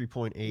was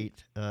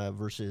 53.8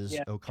 versus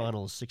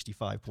O'Connell's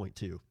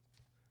 65.2.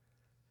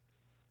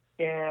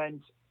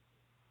 And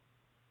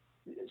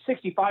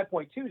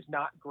 65.2 is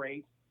not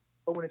great,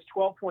 but when it's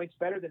 12 points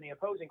better than the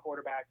opposing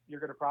quarterback, you're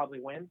going to probably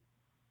win.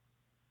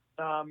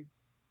 And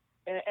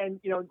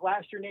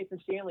last year,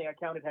 Nathan Stanley, I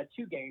counted, had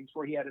 2 games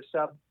where he had a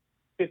sub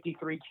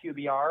 53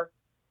 QBR,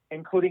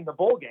 including the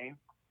bowl game.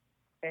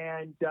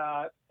 And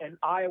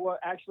Iowa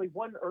actually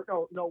won,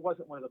 or no, it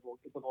wasn't one of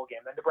the bowl game,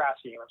 the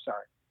Nebraska game. I'm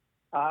sorry.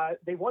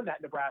 They won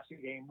that Nebraska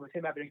game with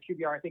him having a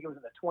QBR. I think it was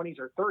in the 20s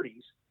or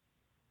 30s.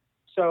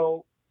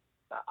 So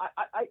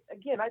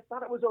I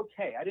thought it was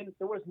okay.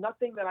 There was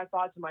nothing that I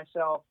thought to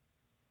myself,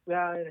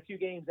 well, in a few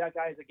games, that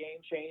guy is a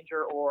game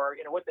changer, or,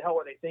 what the hell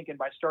were they thinking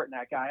by starting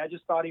that guy? I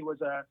just thought he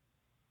looked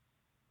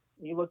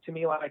to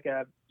me like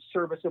a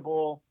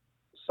serviceable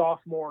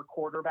sophomore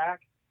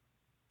quarterback.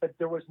 But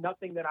there was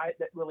nothing that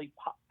really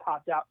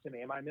popped out to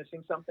me. Am I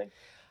missing something?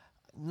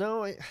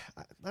 No, I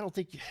don't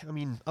think. I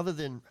mean, other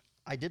than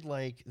I did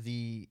like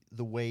the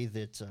way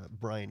that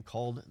Brian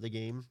called the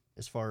game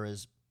as far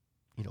as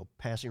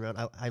passing around.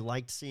 I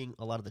liked seeing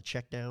a lot of the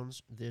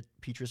checkdowns that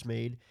Petras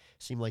made.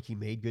 Seemed like he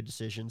made good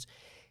decisions.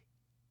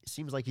 It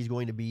seems like he's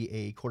going to be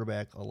a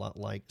quarterback a lot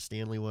like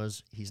Stanley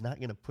was. He's not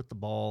going to put the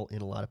ball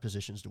in a lot of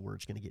positions to where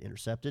it's going to get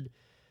intercepted.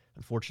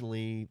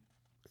 Unfortunately,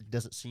 it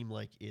doesn't seem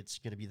like it's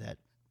going to be that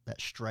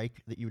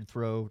strike that you would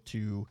throw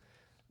to,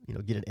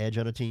 get an edge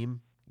on a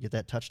team, get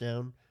that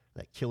touchdown,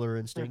 that killer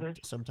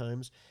instinct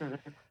sometimes.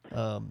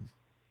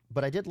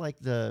 But I did like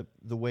the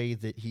way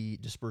that he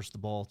dispersed the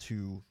ball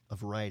to a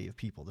variety of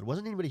people. There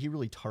wasn't anybody he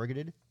really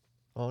targeted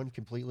on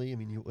completely. I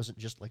mean, it wasn't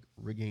just like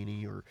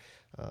Reganey or,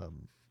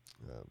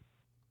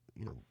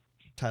 you know,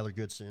 Tyler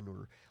Goodson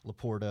or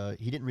Laporta.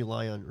 He didn't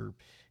rely on, or,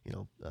 you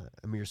know,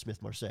 Amir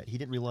Smith-Marset. He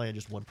didn't rely on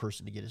just one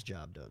person to get his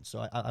job done.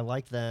 So I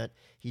like that.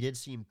 He did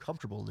seem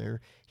comfortable in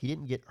there. He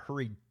didn't get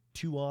hurried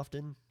too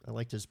often. I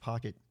liked his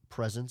pocket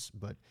presence,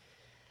 but,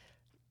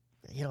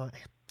 you know,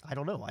 I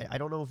don't know. I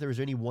don't know if there was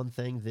any one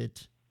thing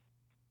that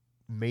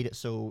made it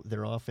so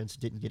their offense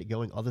didn't get it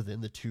going other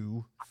than the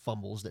 2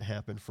 fumbles that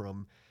happened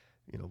from,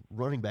 you know,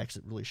 running backs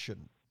that really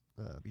shouldn't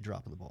be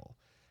dropping the ball.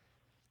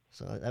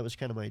 So that was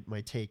kind of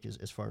my take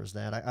as far as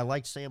that. I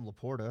like Sam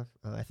Laporta.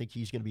 I think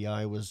he's going to be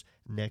Iowa's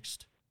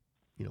next,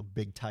 you know,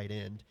 big tight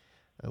end.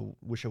 I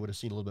wish I would have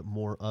seen a little bit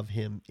more of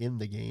him in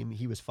the game.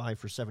 He was 5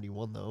 for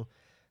 71, though,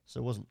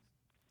 so it wasn't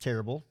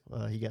terrible.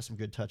 He got some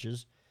good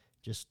touches,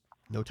 just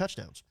no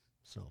touchdowns.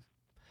 So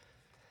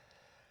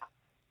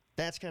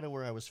that's kind of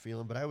where I was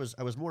feeling, but I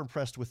was more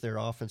impressed with their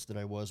offense than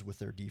I was with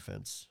their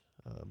defense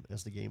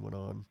as the game went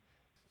on.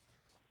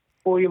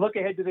 Well, you look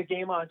ahead to the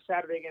game on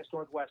Saturday against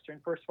Northwestern.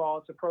 First of all,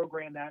 it's a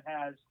program that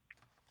has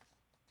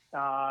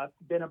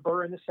been a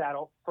burr in the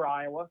saddle for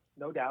Iowa,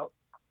 no doubt.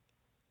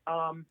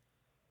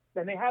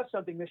 Then they have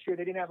something this year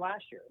they didn't have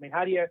last year. I mean,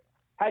 how do you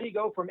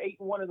go from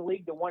 8-1 in the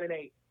league to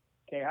 1-8?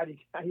 Okay, how do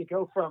you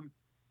go from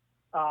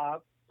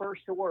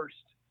first to worst?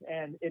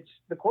 And it's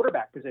the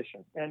quarterback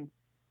position. And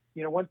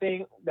you know, one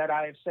thing that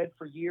I have said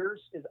for years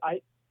is our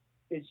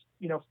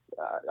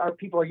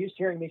people are used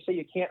to hearing me say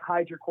you can't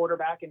hide your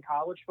quarterback in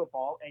college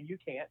football, and you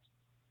can't.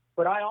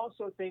 But I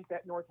also think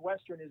that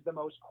Northwestern is the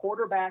most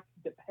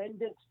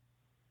quarterback-dependent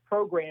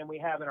program we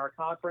have in our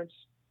conference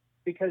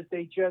because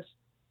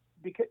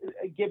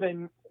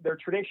given their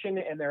tradition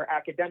and their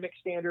academic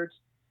standards,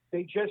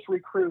 they just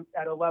recruit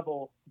at a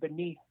level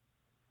beneath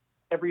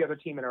every other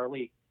team in our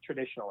league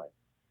traditionally.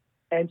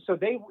 And so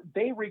they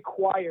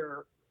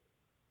require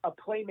a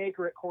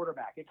playmaker at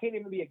quarterback. It can't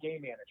even be a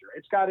game manager.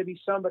 It's got to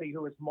be somebody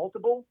who is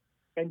multiple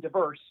and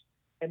diverse,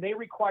 and they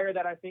require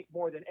that, I think,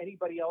 more than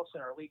anybody else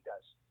in our league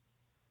does.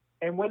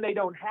 And when they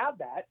don't have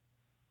that,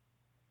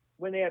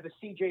 when they have a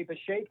C.J.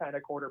 Bechet kind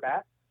of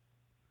quarterback,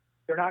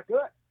 they're not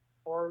good.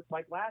 Or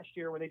like last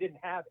year when they didn't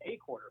have a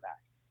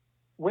quarterback.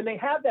 When they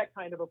have that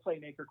kind of a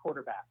playmaker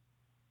quarterback,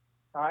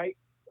 all right,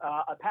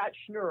 a Pat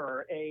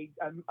Schnur, a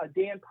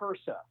Dan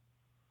Persa,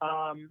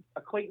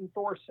 a Clayton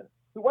Thorson,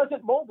 who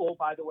wasn't mobile,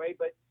 by the way,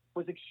 but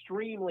was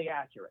extremely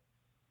accurate.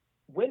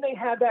 When they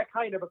have that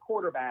kind of a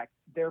quarterback,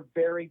 they're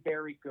very,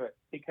 very good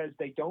because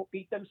they don't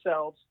beat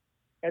themselves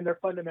and they're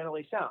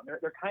fundamentally sound.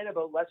 They're kind of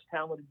a less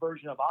talented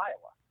version of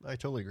Iowa. I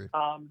totally agree.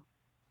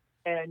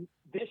 And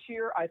this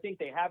year, I think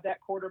they have that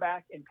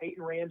quarterback in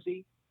Peyton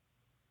Ramsey.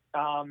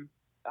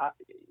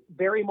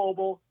 Very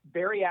mobile,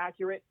 very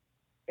accurate,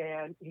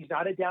 and he's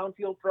not a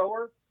downfield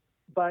thrower,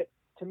 but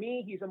to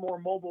me, he's a more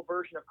mobile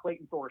version of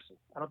Clayton Thorson.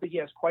 I don't think he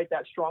has quite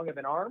that strong of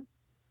an arm,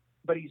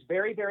 but he's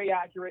very, very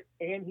accurate,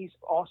 and he's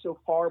also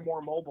far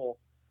more mobile.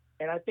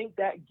 And I think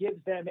that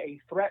gives them a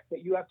threat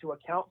that you have to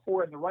account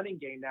for in the running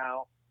game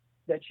now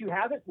that you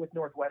haven't with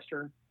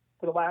Northwestern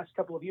for the last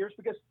couple of years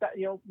because that,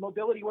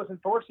 mobility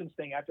wasn't Thorson's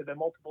thing after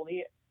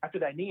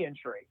that knee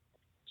injury.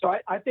 So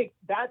I think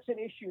that's an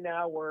issue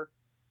now where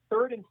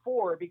 3rd and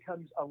 4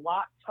 becomes a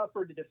lot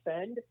tougher to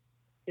defend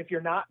if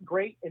you're not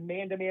great in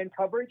man-to-man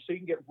coverage, so you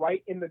can get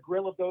right in the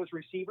grill of those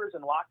receivers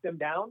and lock them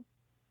down.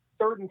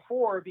 3rd and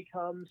 4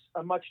 becomes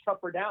a much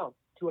tougher down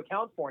to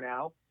account for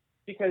now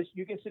because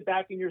you can sit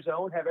back in your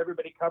zone, have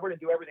everybody covered,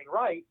 and do everything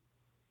right.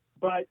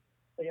 But,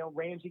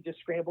 Ramsey just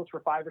scrambles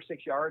for 5 or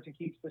 6 yards and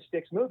keeps the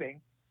sticks moving.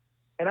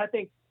 And I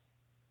think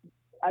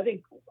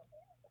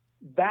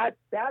that's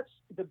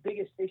the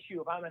biggest issue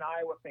if I'm an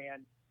Iowa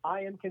fan I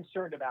am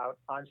concerned about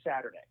on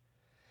Saturday.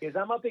 Is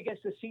I'm up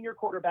against a senior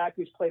quarterback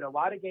who's played a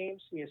lot of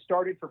games. He has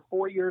started for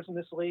 4 years in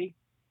this league,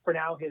 for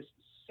now his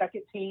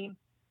second team.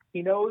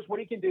 He knows what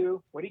he can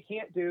do, what he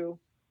can't do,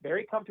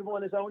 very comfortable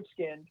in his own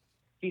skin.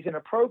 He's in a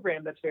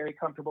program that's very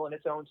comfortable in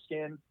its own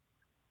skin.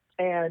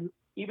 And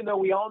even though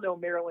we all know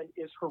Maryland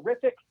is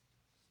horrific,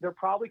 they're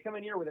probably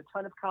coming here with a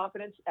ton of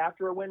confidence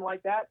after a win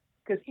like that.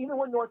 Because even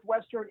when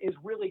Northwestern is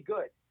really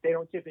good, they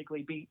don't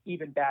typically beat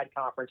even bad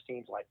conference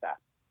teams like that.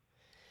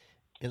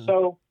 And,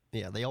 so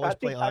yeah, they always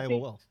play Iowa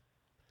well.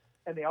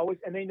 And they know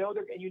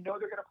they're going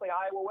to play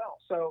Iowa well.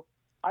 So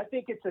I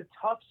think it's a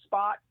tough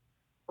spot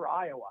for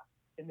Iowa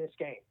in this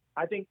game.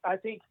 I think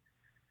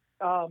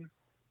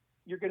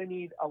you're going to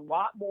need a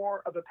lot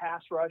more of a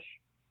pass rush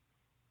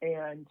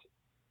and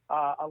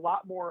a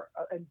lot more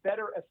and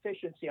better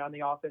efficiency on the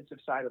offensive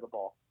side of the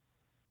ball.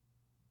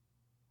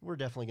 We're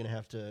definitely going to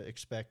have to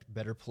expect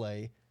better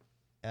play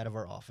out of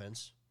our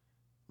offense,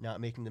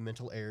 not making the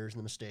mental errors and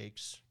the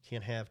mistakes.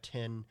 Can't have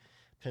 10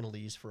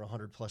 penalties for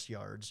 100-plus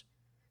yards.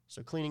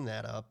 So cleaning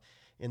that up.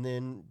 And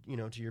then,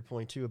 to your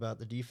point, too, about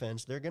the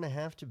defense, they're going to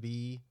have to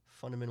be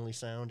fundamentally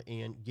sound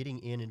and getting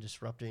in and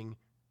disrupting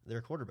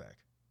their quarterback.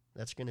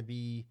 That's going to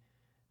be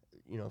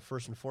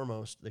first and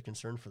foremost, the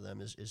concern for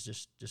them is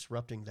just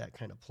disrupting that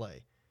kind of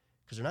play,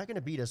 because they're not going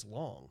to beat us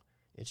long.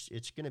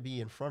 It's going to be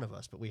in front of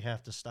us, but we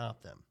have to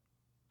stop them.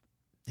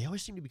 They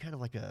always seem to be kind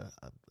of like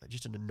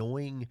just an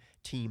annoying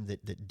team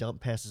that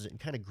dump passes it and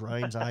kind of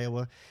grinds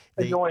Iowa.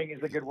 Annoying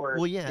is a good word.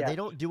 Well, yeah, they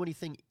don't do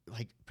anything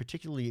like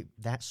particularly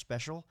that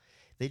special.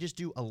 They just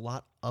do a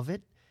lot of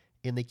it,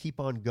 and they keep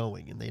on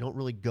going, and they don't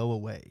really go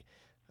away.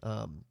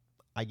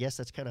 I guess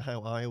that's kind of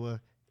how Iowa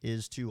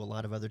is to a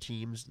lot of other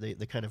teams. They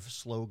kind of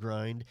slow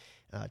grind,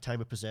 time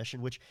of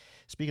possession. Which,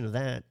 speaking of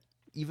that,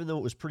 even though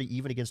it was pretty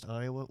even against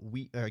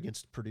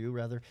against Purdue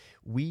rather,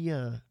 we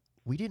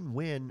didn't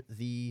win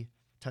the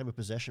time of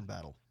possession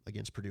battle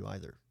against Purdue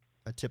either.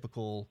 A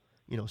typical,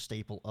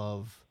 staple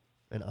of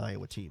an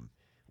Iowa team.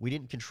 We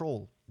didn't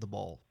control the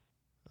ball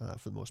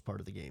for the most part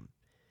of the game,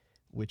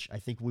 which I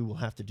think we will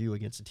have to do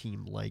against a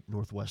team like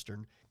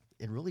Northwestern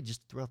and really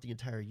just throughout the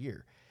entire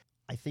year.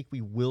 I think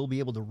we will be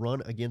able to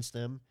run against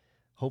them.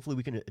 Hopefully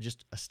we can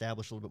just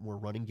establish a little bit more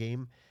running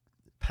game,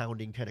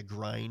 pounding kind of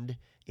grind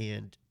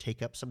and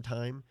take up some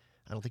time.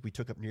 I don't think we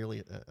took up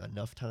nearly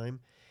enough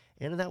time,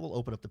 and that will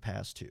open up the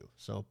pass too.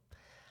 So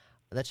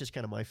that's just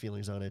kind of my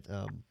feelings on it.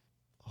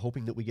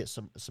 Hoping that we get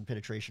some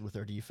penetration with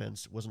our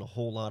defense. Wasn't a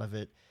whole lot of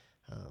it.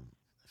 I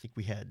think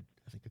we had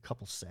a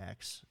couple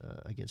sacks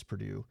against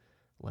Purdue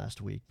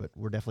last week, but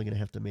we're definitely going to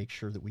have to make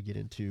sure that we get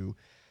into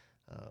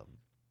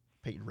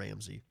Peyton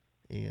Ramsey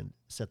and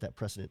set that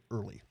precedent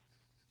early.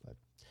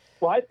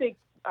 Well, I think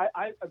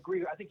I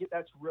agree. I think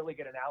that's really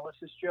good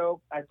analysis,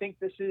 Joe. I think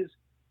this is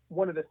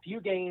one of the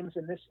few games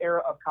in this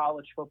era of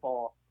college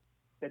football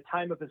that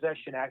time of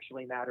possession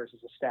actually matters as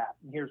a stat.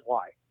 And here's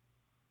why.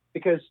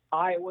 Because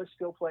Iowa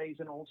still plays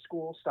an old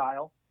school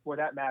style where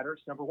that matters,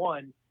 number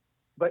one.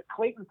 But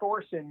Peyton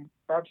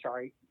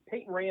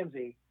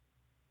Ramsey,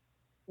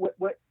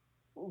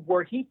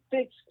 where he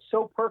fits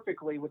so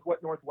perfectly with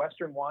what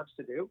Northwestern wants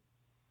to do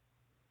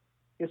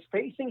is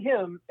facing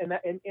him in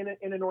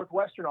a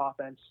Northwestern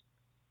offense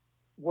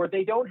where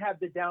they don't have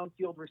the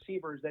downfield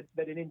receivers that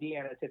an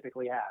Indiana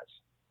typically has.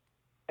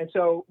 And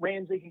so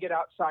Ramsey can get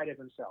outside of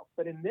himself.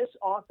 But in this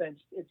offense,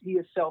 he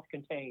is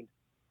self-contained.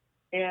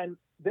 And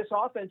this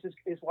offense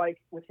is like,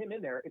 with him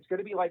in there, it's going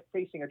to be like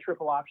facing a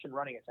triple option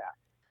running attack,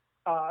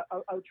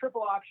 a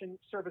triple option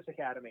service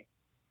academy,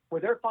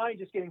 where they're fine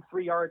just getting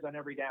 3 yards on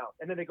every down,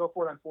 and then they go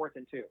for it on 4th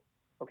and 2.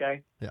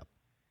 Okay? Yeah.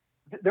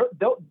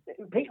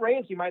 Peyton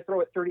Ramsey might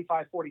throw it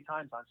 35, 40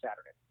 times on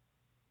Saturday,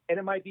 and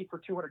it might be for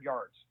 200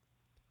 yards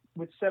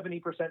with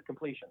 70%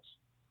 completions.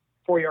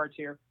 4 yards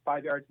here,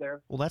 5 yards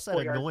there. Well, that's that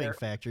annoying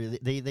factor.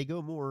 They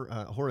go more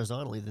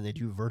horizontally than they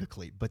do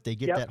vertically, but they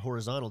get that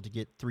horizontal to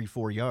get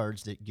 3-4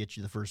 yards that get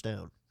you the first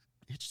down.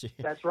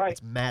 That's right.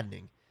 It's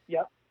maddening.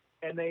 Yep.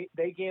 And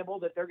they gamble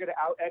that they're going to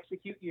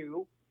out-execute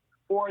you,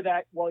 or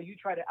that while you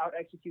try to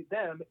out-execute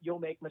them, you'll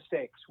make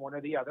mistakes, one or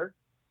the other,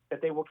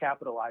 that they will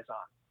capitalize on.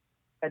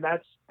 And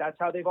that's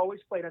how they've always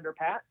played under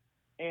Pat.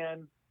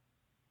 And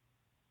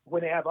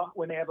when they have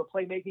a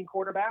playmaking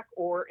quarterback,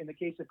 or in the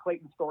case of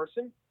Clayton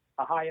Thorson,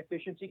 a high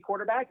efficiency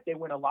quarterback, they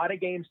win a lot of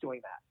games doing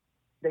that.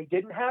 They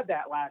didn't have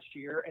that last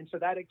year, and so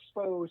that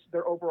exposed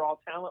their overall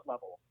talent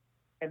level,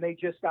 and they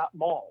just got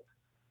mauled.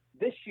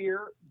 This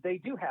year, they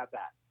do have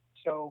that.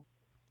 So,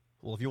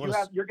 well, if you're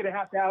going to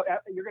have to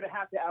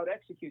out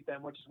execute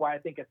them, which is why I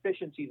think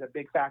efficiency is a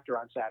big factor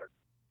on Saturday.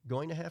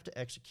 Going to have to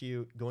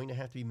execute. Going to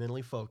have to be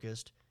mentally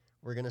focused.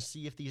 We're going to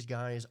see if these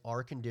guys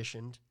are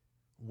conditioned,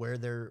 where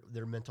their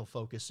mental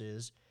focus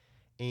is,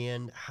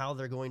 and how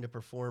they're going to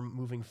perform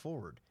moving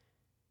forward.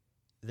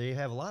 They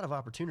have a lot of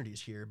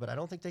opportunities here, but I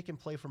don't think they can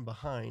play from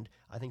behind.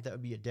 I think that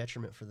would be a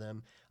detriment for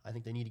them. I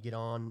think they need to get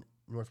on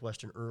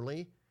Northwestern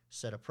early,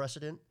 set a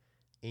precedent,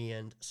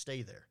 and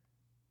stay there.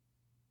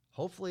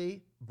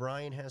 Hopefully,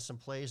 Brian has some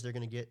plays. They're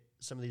going to get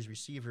some of these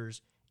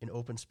receivers in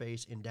open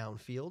space in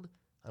downfield.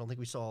 I don't think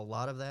we saw a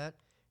lot of that.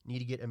 Need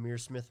to get Amir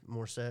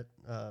Smith-Morset,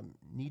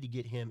 need to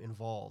get him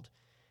involved.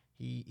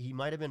 He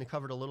might have been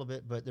covered a little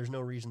bit, but there's no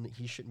reason that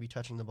he shouldn't be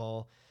touching the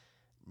ball.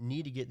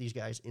 Need to get these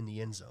guys in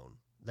the end zone.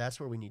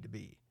 That's where we need to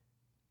be.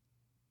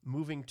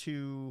 Moving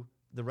to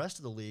the rest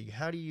of the league,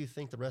 how do you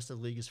think the rest of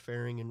the league is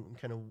faring, and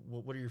kind of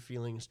what are your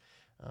feelings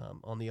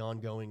on the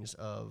ongoings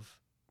of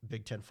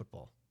Big Ten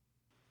football?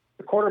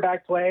 The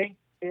quarterback play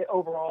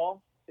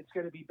overall, it's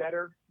going to be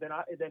better than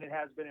it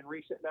has been in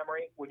recent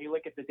memory. When you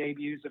look at the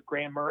debuts of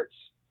Graham Mertz,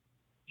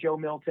 Joe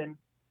Milton,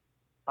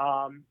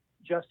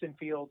 Justin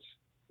Fields,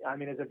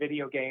 as a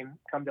video game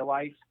come to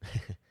life.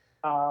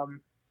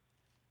 And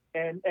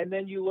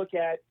then you look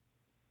at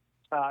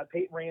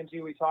Peyton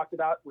Ramsey, we talked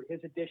about what his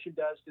addition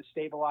does to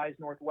stabilize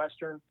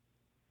Northwestern.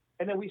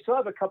 And then we still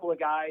have a couple of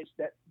guys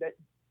that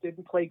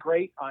didn't play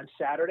great on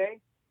Saturday,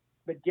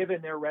 but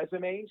given their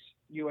resumes,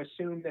 you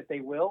assume that they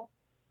will.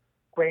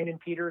 Brandon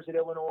Peters at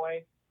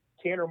Illinois,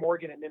 Tanner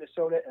Morgan at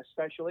Minnesota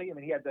especially.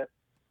 He had the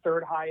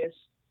third highest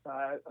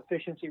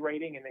efficiency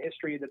rating in the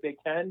history of the Big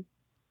Ten.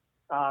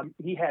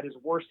 He had his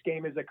worst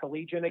game as a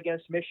collegiate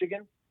against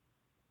Michigan.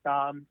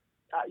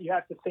 You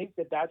have to think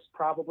that that's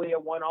probably a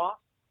one-off,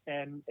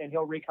 and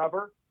he'll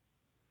recover.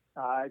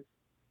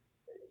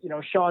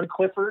 Sean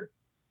Clifford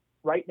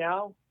right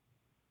now,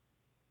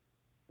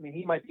 I mean,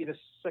 he might be the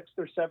 6th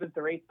or 7th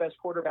or 8th best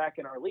quarterback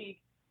in our league.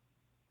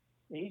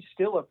 He's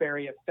still a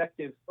very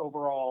effective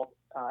overall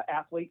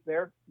athlete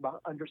there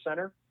under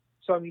center.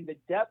 So, I mean, the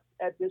depth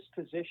at this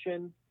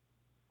position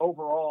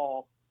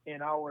overall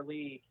in our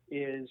league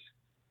is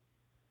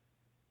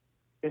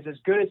as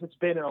good as it's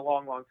been in a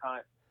long, long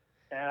time.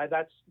 And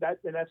that's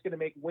going to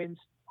make wins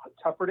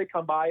tougher to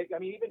come by. I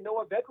mean, even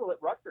Noah Vedral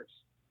at Rutgers,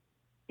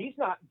 he's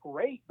not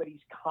great, but he's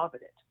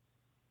competent.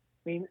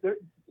 I mean,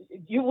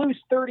 you lose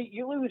 3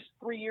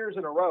 years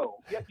in a row.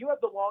 You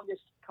have the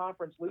longest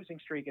conference losing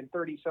streak in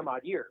 30 some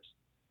odd years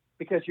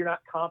because you're not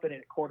competent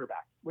at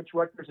quarterback, which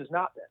Rutgers has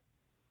not been.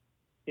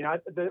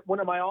 One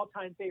of my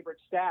all-time favorite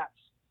stats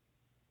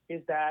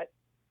is that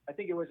I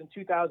think it was in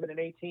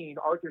 2018,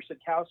 Arthur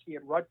Sitkowski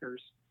at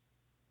Rutgers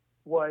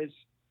was,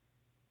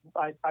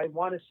 I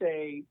want to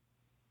say,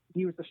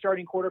 he was the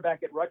starting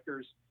quarterback at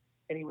Rutgers,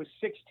 and he was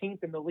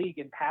 16th in the league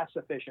in pass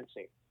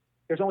efficiency.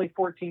 There's only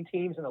 14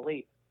 teams in the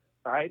league.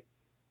 All right.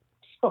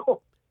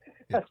 So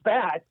that's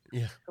bad.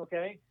 Yeah.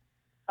 Okay.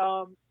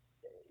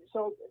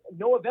 So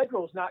Noah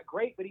Vedral is not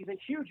great, but he's a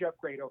huge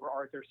upgrade over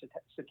Arthur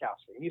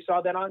Sitkowski. And you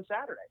saw that on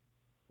Saturday.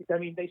 I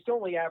mean, they still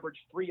only averaged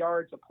 3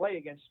 yards a play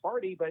against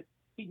Sparty, but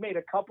he made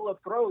a couple of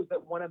throws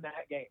that won him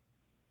that game.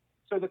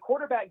 So the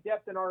quarterback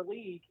depth in our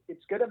league,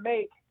 it's going to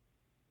make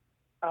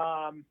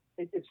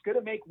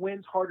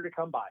wins harder to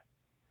come by.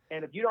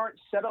 And if you aren't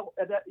settled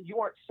at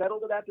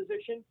that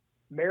position,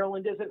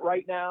 Maryland isn't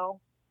right now.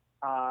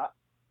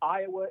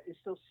 Iowa is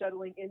still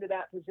settling into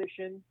that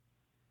position.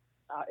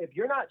 If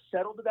you're not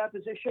settled to that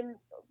position,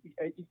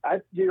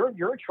 you're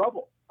in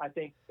trouble, I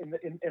think,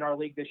 in our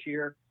league this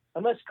year,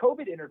 unless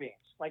COVID intervenes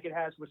like it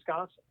has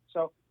Wisconsin.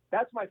 So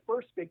that's my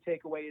first big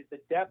takeaway is the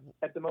depth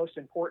at the most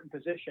important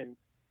position.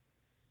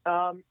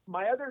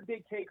 My other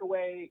big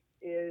takeaway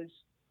is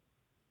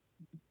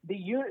the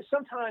unit.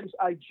 Sometimes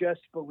I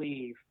just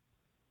believe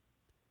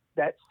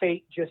that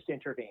fate just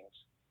intervenes.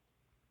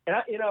 And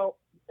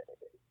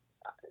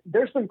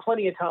there's been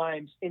plenty of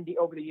times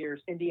over the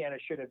years, Indiana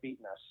should have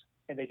beaten us,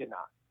 and they did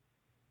not.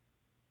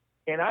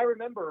 And I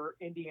remember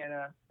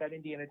that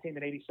Indiana team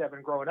in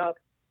 '87 growing up.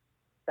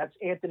 That's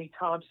Anthony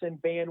Thompson,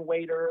 Van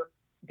Wader,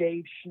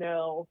 Dave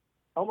Schnell.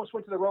 Almost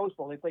went to the Rose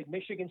Bowl. They played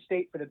Michigan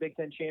State for the Big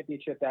Ten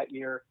championship that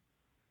year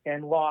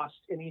and lost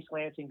in East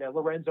Lansing to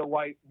Lorenzo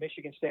White,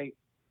 Michigan State,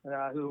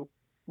 who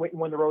went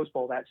and won the Rose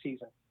Bowl that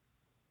season.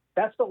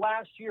 That's the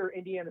last year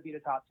Indiana beat a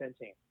top 10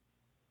 team.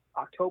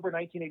 October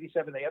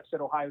 1987, they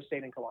upset Ohio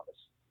State in Columbus.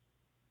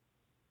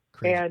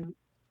 Crazy. And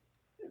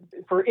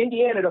for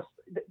Indiana,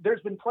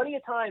 there's been plenty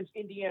of times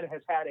Indiana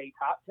has had a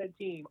top 10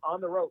 team on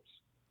the ropes.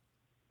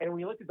 And when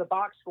you look at the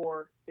box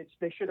score,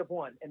 they should have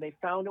won. And they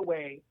found a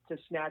way to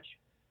snatch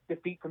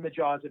defeat from the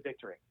jaws of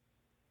victory.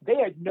 They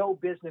had no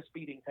business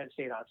beating Penn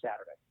State on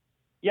Saturday.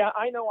 Yeah,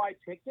 I know I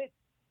picked it,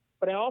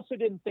 but I also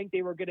didn't think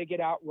they were going to get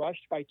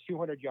outrushed by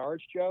 200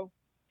 yards, Joe.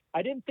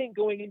 I didn't think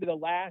going into the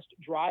last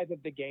drive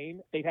of the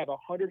game, they'd have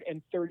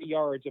 130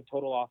 yards of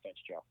total offense,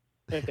 Joe.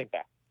 I didn't think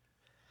that.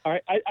 All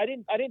right. I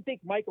didn't think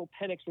Michael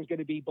Penix was going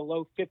to be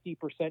below 50%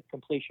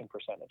 completion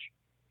percentage.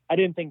 I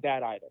didn't think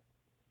that either.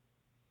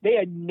 They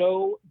had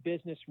no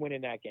business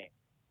winning that game,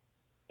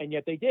 and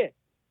yet they did.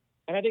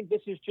 And I think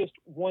this is just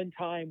one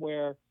time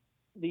where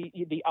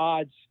the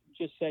odds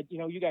just said,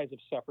 you guys have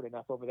suffered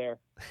enough over there.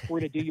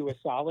 We're going to do you a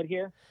solid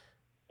here.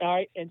 All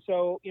right. And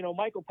so,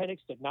 Michael Penix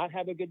did not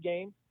have a good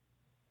game,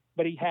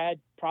 but he had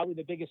probably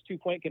the biggest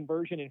 2-point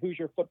conversion in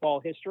Hoosier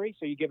football history.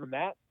 So you give him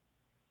that.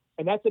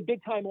 And that's a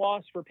big time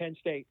loss for Penn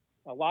State.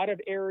 A lot of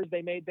errors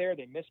they made there.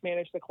 They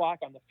mismanaged the clock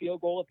on the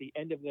field goal at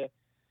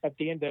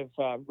the end of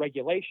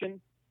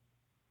regulation.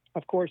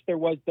 Of course, there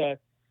was the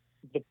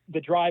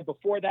drive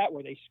before that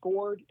where they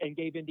scored and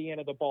gave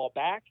Indiana the ball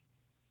back,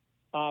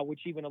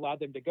 which even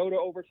allowed them to go to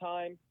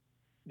overtime.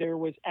 There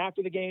was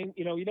after the game,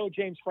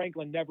 James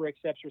Franklin never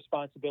accepts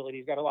responsibility.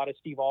 He's got a lot of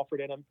Steve Alford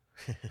in him.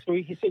 So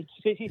he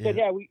said,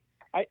 yeah,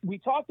 we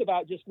talked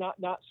about just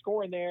not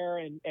scoring there,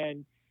 and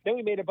then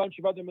we made a bunch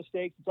of other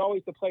mistakes. It's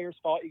always the player's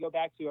fault. You go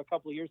back to a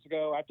couple of years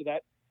ago after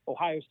that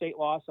Ohio State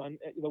loss on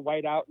the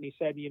whiteout, and he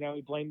said, he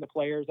blamed the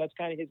players. That's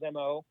kind of his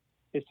MO,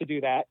 is to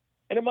do that.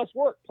 And it must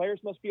work. Players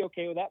must be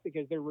okay with that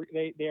because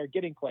they are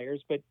getting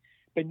players. But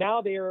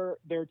now their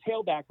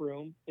tailback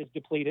room is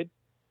depleted.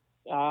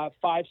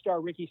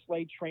 5-star Ricky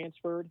Slade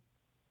transferred.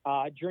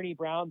 Journey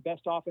Brown,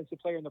 best offensive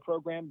player in the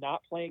program,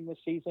 not playing this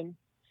season.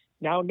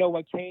 Now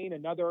Noah Kane,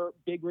 another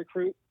big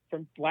recruit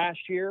from last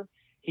year,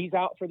 he's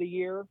out for the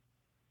year.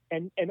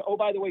 And oh,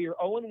 by the way, you're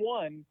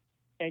 0-1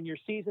 and your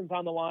season's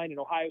on the line and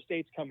Ohio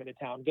State's coming to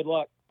town. Good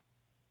luck.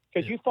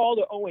 Because you fall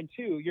to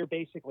 0-2, you're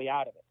basically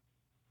out of it.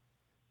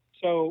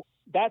 So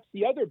that's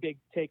the other big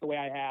takeaway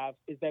I have,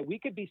 is that we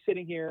could be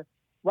sitting here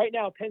right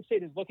now. Penn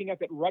State is looking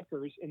up at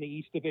Rutgers in the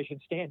East Division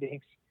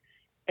standings,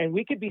 and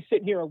we could be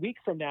sitting here a week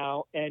from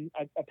now and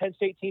a Penn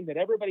State team that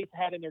everybody's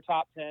had in their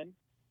top 10,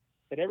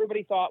 that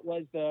everybody thought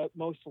was the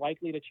most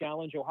likely to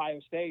challenge Ohio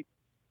State.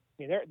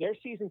 I mean, their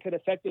season could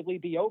effectively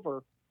be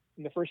over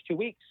in the first 2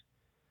 weeks.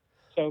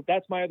 So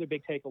that's my other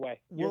big takeaway.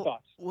 Your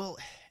thoughts? Well,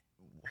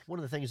 one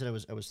of the things that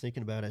I was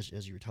thinking about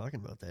as you were talking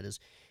about that is,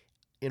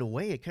 in a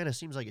way, it kind of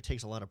seems like it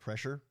takes a lot of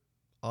pressure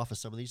off of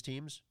some of these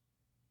teams.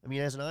 I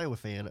mean, as an Iowa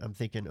fan, I'm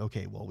thinking,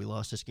 okay, well, we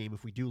lost this game.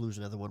 If we do lose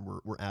another one,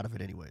 we're out of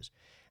it anyways.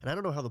 And I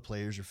don't know how the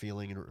players are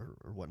feeling or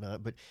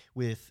whatnot, but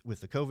with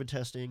the COVID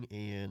testing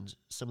and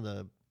some of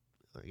the,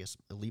 I guess,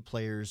 elite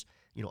players,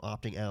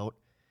 opting out,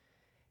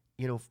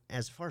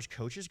 as far as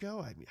coaches go,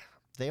 I mean,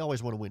 they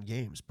always want to win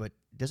games, but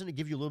doesn't it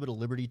give you a little bit of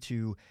liberty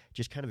to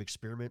just kind of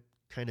experiment,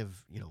 kind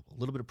of, a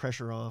little bit of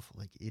pressure off?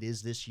 Like, it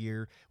is this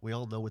year. We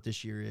all know what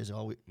this year is.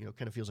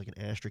 Kind of feels like an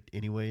asterisk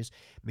anyways.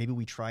 Maybe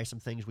we try some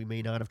things we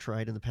may not have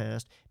tried in the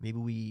past. Maybe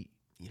we,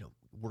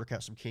 work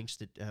out some kinks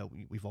that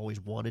we've always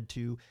wanted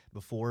to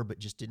before, but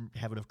just didn't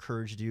have enough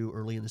courage to do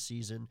early in the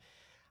season.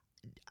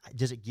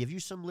 Does it give you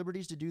some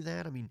liberties to do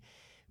that? I mean,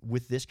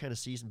 with this kind of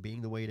season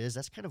being the way it is,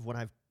 that's kind of what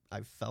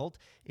I've felt.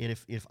 And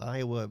if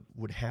Iowa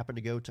would happen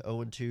to go to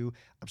 0-2,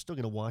 I'm still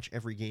going to watch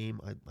every game.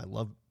 I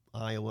love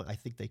Iowa. I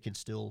think they can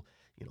still,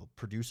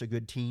 produce a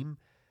good team.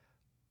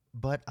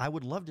 But I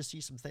would love to see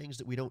some things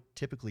that we don't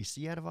typically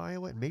see out of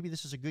Iowa. And maybe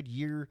this is a good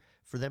year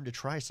for them to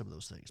try some of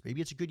those things.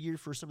 Maybe it's a good year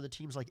for some of the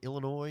teams like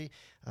Illinois,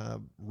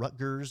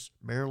 Rutgers,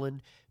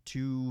 Maryland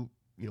to,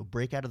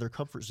 break out of their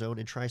comfort zone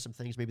and try some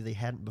things maybe they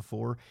hadn't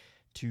before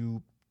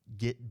to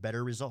get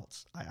better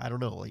results. I don't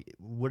know. Like,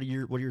 what are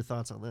your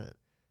thoughts on that?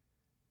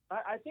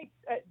 I think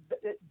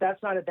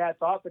that's not a bad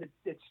thought, but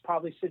it's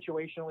probably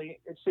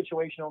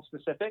situational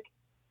specific.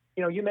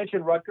 You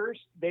mentioned Rutgers.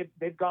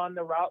 They've gone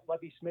the route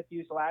Lovie Smith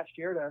used last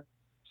year to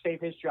save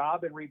his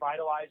job and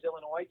revitalize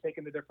Illinois, take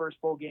them to their first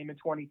bowl game since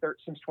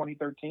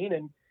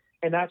 2013,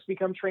 and that's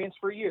become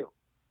Transfer U.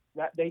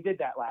 That they did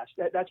that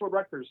that's what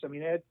Rutgers. I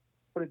mean,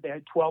 they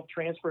had 12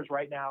 transfers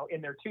right now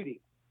in their 2D.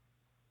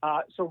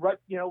 So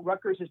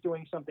Rutgers is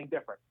doing something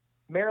different.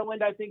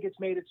 Maryland, I think it's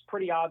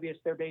pretty obvious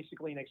they're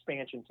basically an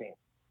expansion team.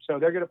 So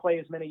they're going to play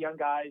as many young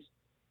guys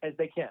as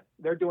they can.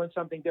 They're doing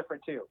something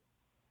different too.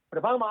 But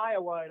if I'm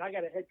Iowa and I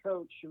got a head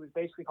coach who was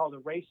basically called a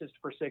racist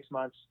for 6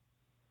 months,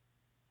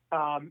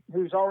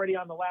 who's already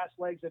on the last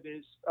legs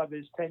of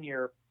his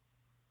tenure,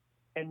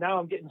 and now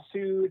I'm getting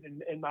sued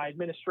and my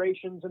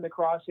administration's in the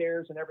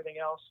crosshairs and everything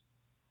else,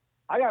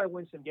 I got to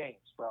win some games,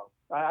 bro.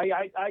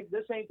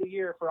 This ain't the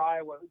year for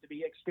Iowa to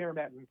be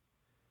experimenting,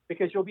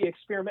 because you'll be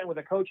experimenting with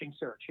a coaching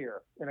search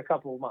here in a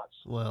couple of months.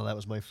 Well, that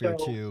was my fear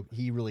too.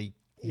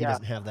 He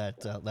doesn't have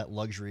that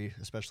luxury,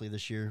 especially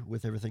this year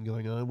with everything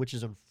going on, which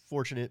is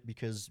unfortunate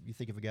because you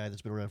think of a guy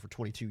that's been around for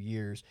 22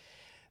 years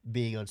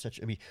being on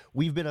such – I mean,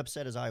 we've been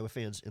upset as Iowa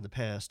fans in the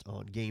past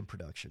on game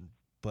production,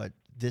 but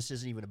this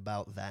isn't even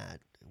about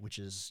that, which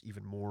is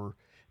even more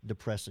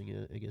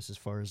depressing, I guess, as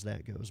far as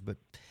that goes. But,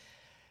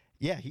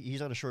 yeah,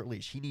 he's on a short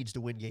leash. He needs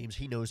to win games.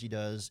 He knows he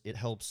does. It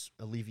helps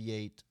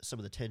alleviate some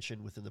of the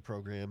tension within the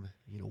program.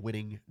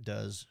 Winning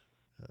does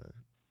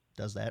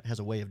that, has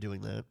a way of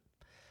doing that.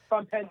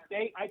 From Penn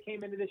State, I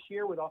came into this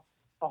year with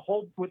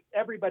with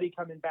everybody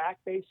coming back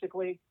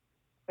basically,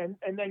 and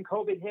then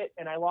COVID hit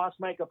and I lost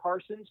Micah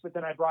Parsons, but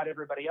then I brought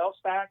everybody else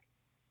back.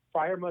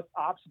 Freiermuth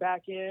opts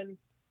back in.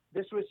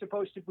 This was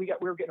supposed to we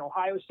were getting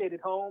Ohio State at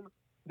home.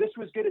 This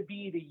was going to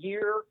be the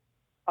year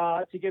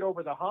to get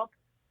over the hump,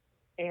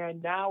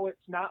 and now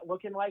it's not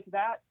looking like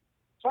that.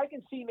 So I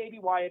can see maybe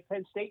why a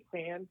Penn State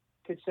fan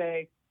could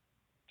say,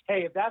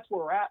 "Hey, if that's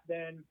where we're at,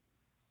 then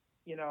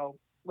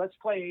let's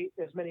play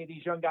as many of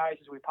these young guys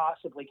as we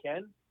possibly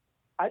can."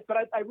 But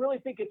I really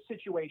think it's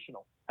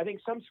situational. I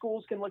think some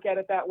schools can look at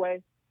it that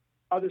way.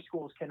 Other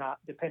schools cannot,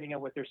 depending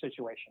on what their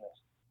situation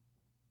is.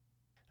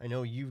 I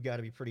know you've got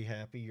to be pretty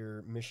happy.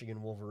 Your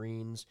Michigan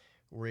Wolverines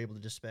were able to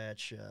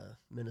dispatch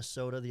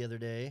Minnesota the other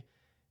day,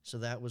 so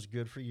that was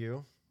good for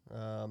you.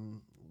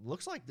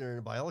 Looks like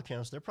by all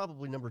accounts, they're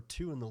probably number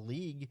 2 in the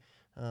league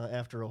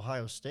after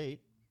Ohio State.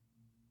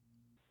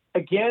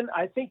 Again,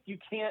 I think you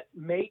can't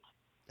make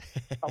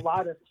a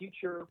lot of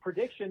future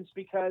predictions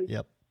because,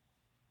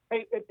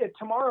 hey, if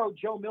tomorrow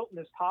Joe Milton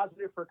is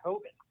positive for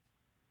COVID,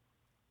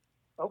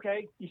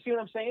 okay, you see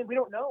what I'm saying? We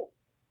don't know.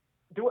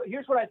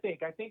 Here's what I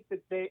think. I think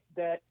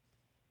that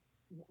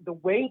the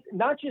way,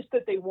 not just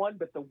that they won,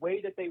 but the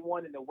way that they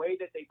won and the way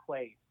that they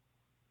played.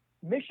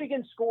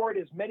 Michigan scored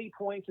as many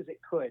points as it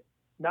could,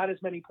 not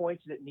as many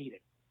points as it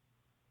needed.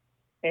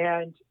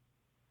 And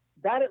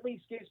that at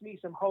least gives me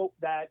some hope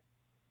that,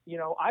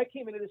 I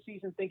came into the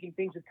season thinking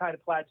things had kind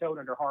of plateaued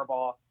under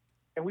Harbaugh,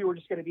 and we were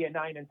just going to be a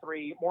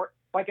 9-3. More,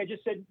 like I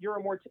just said,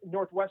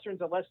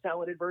 Northwestern's a less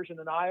talented version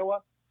than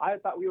Iowa. I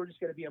thought we were just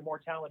going to be a more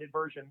talented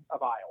version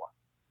of Iowa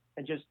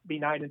and just be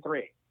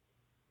 9-3.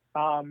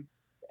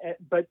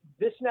 But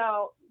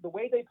the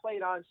way they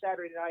played on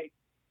Saturday night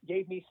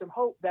gave me some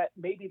hope that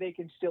maybe they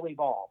can still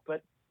evolve.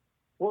 But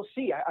we'll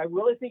see. I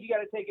really think you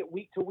got to take it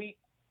week to week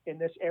in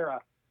this era.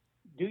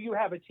 Do you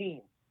have a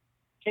team?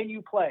 Can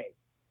you play?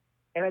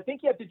 And I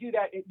think you have to do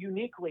that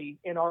uniquely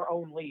in our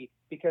own league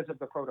because of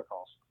the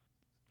protocols.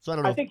 So I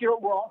don't know. I think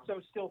we're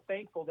also still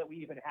thankful that we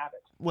even have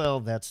it.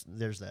 Well, there's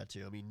that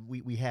too. I mean,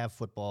 we have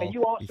football. And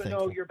you also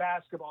know your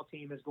basketball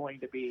team is going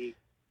to be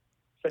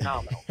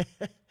phenomenal.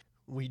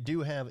 We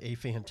do have a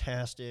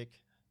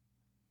fantastic,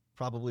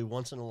 probably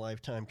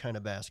once-in-a-lifetime kind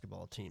of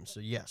basketball team. So,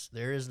 yes,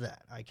 there is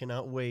that. I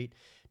cannot wait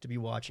to be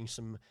watching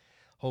some,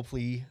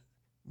 hopefully,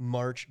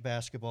 March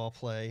basketball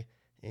play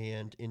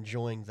and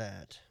enjoying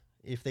that.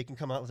 If they can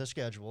come out with a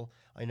schedule.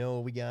 I know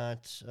we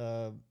got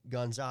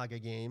Gonzaga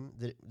game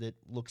that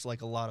looks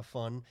like a lot of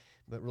fun,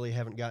 but really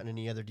haven't gotten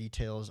any other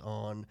details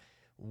on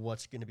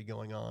what's going to be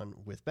going on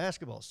with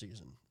basketball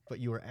season. But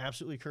you are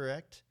absolutely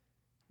correct.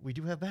 We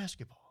do have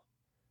basketball.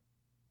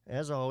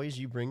 As always,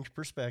 you bring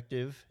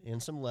perspective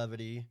and some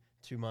levity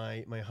to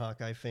my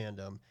Hawkeye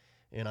fandom,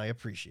 and I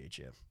appreciate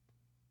you.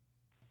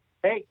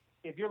 Hey,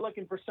 if you're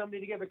looking for somebody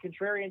to give a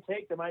contrarian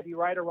take that might be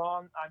right or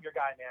wrong, I'm your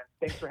guy, man.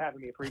 Thanks for having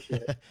me.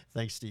 Appreciate it.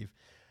 Thanks, Steve.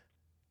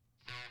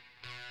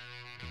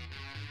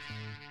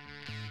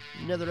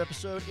 Another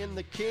episode in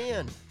the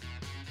can.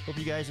 Hope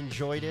you guys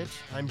enjoyed it.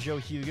 I'm Joe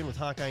Hugan with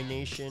Hawkeye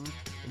Nation.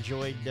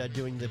 Enjoyed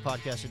doing the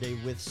podcast today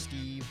with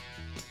Steve.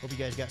 Hope you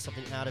guys got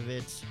something out of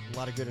it. A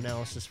lot of good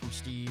analysis from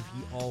Steve.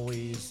 He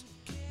always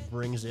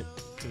brings it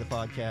to the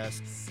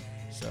podcast.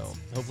 So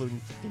hopefully we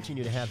can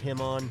continue to have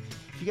him on.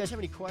 If you guys have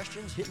any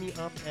questions, hit me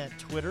up at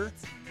Twitter.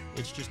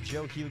 It's just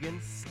Joe Hugan,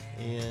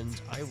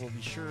 and I will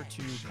be sure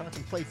to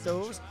contemplate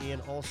those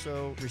and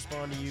also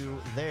respond to you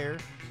there,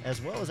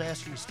 as well as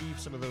asking Steve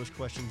some of those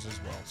questions as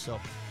well. So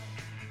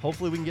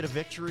hopefully we can get a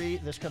victory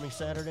this coming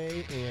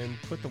Saturday and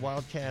put the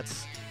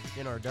Wildcats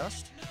in our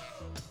dust.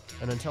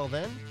 And until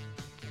then,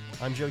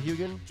 I'm Joe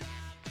Hugan,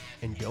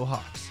 and go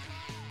Hawks.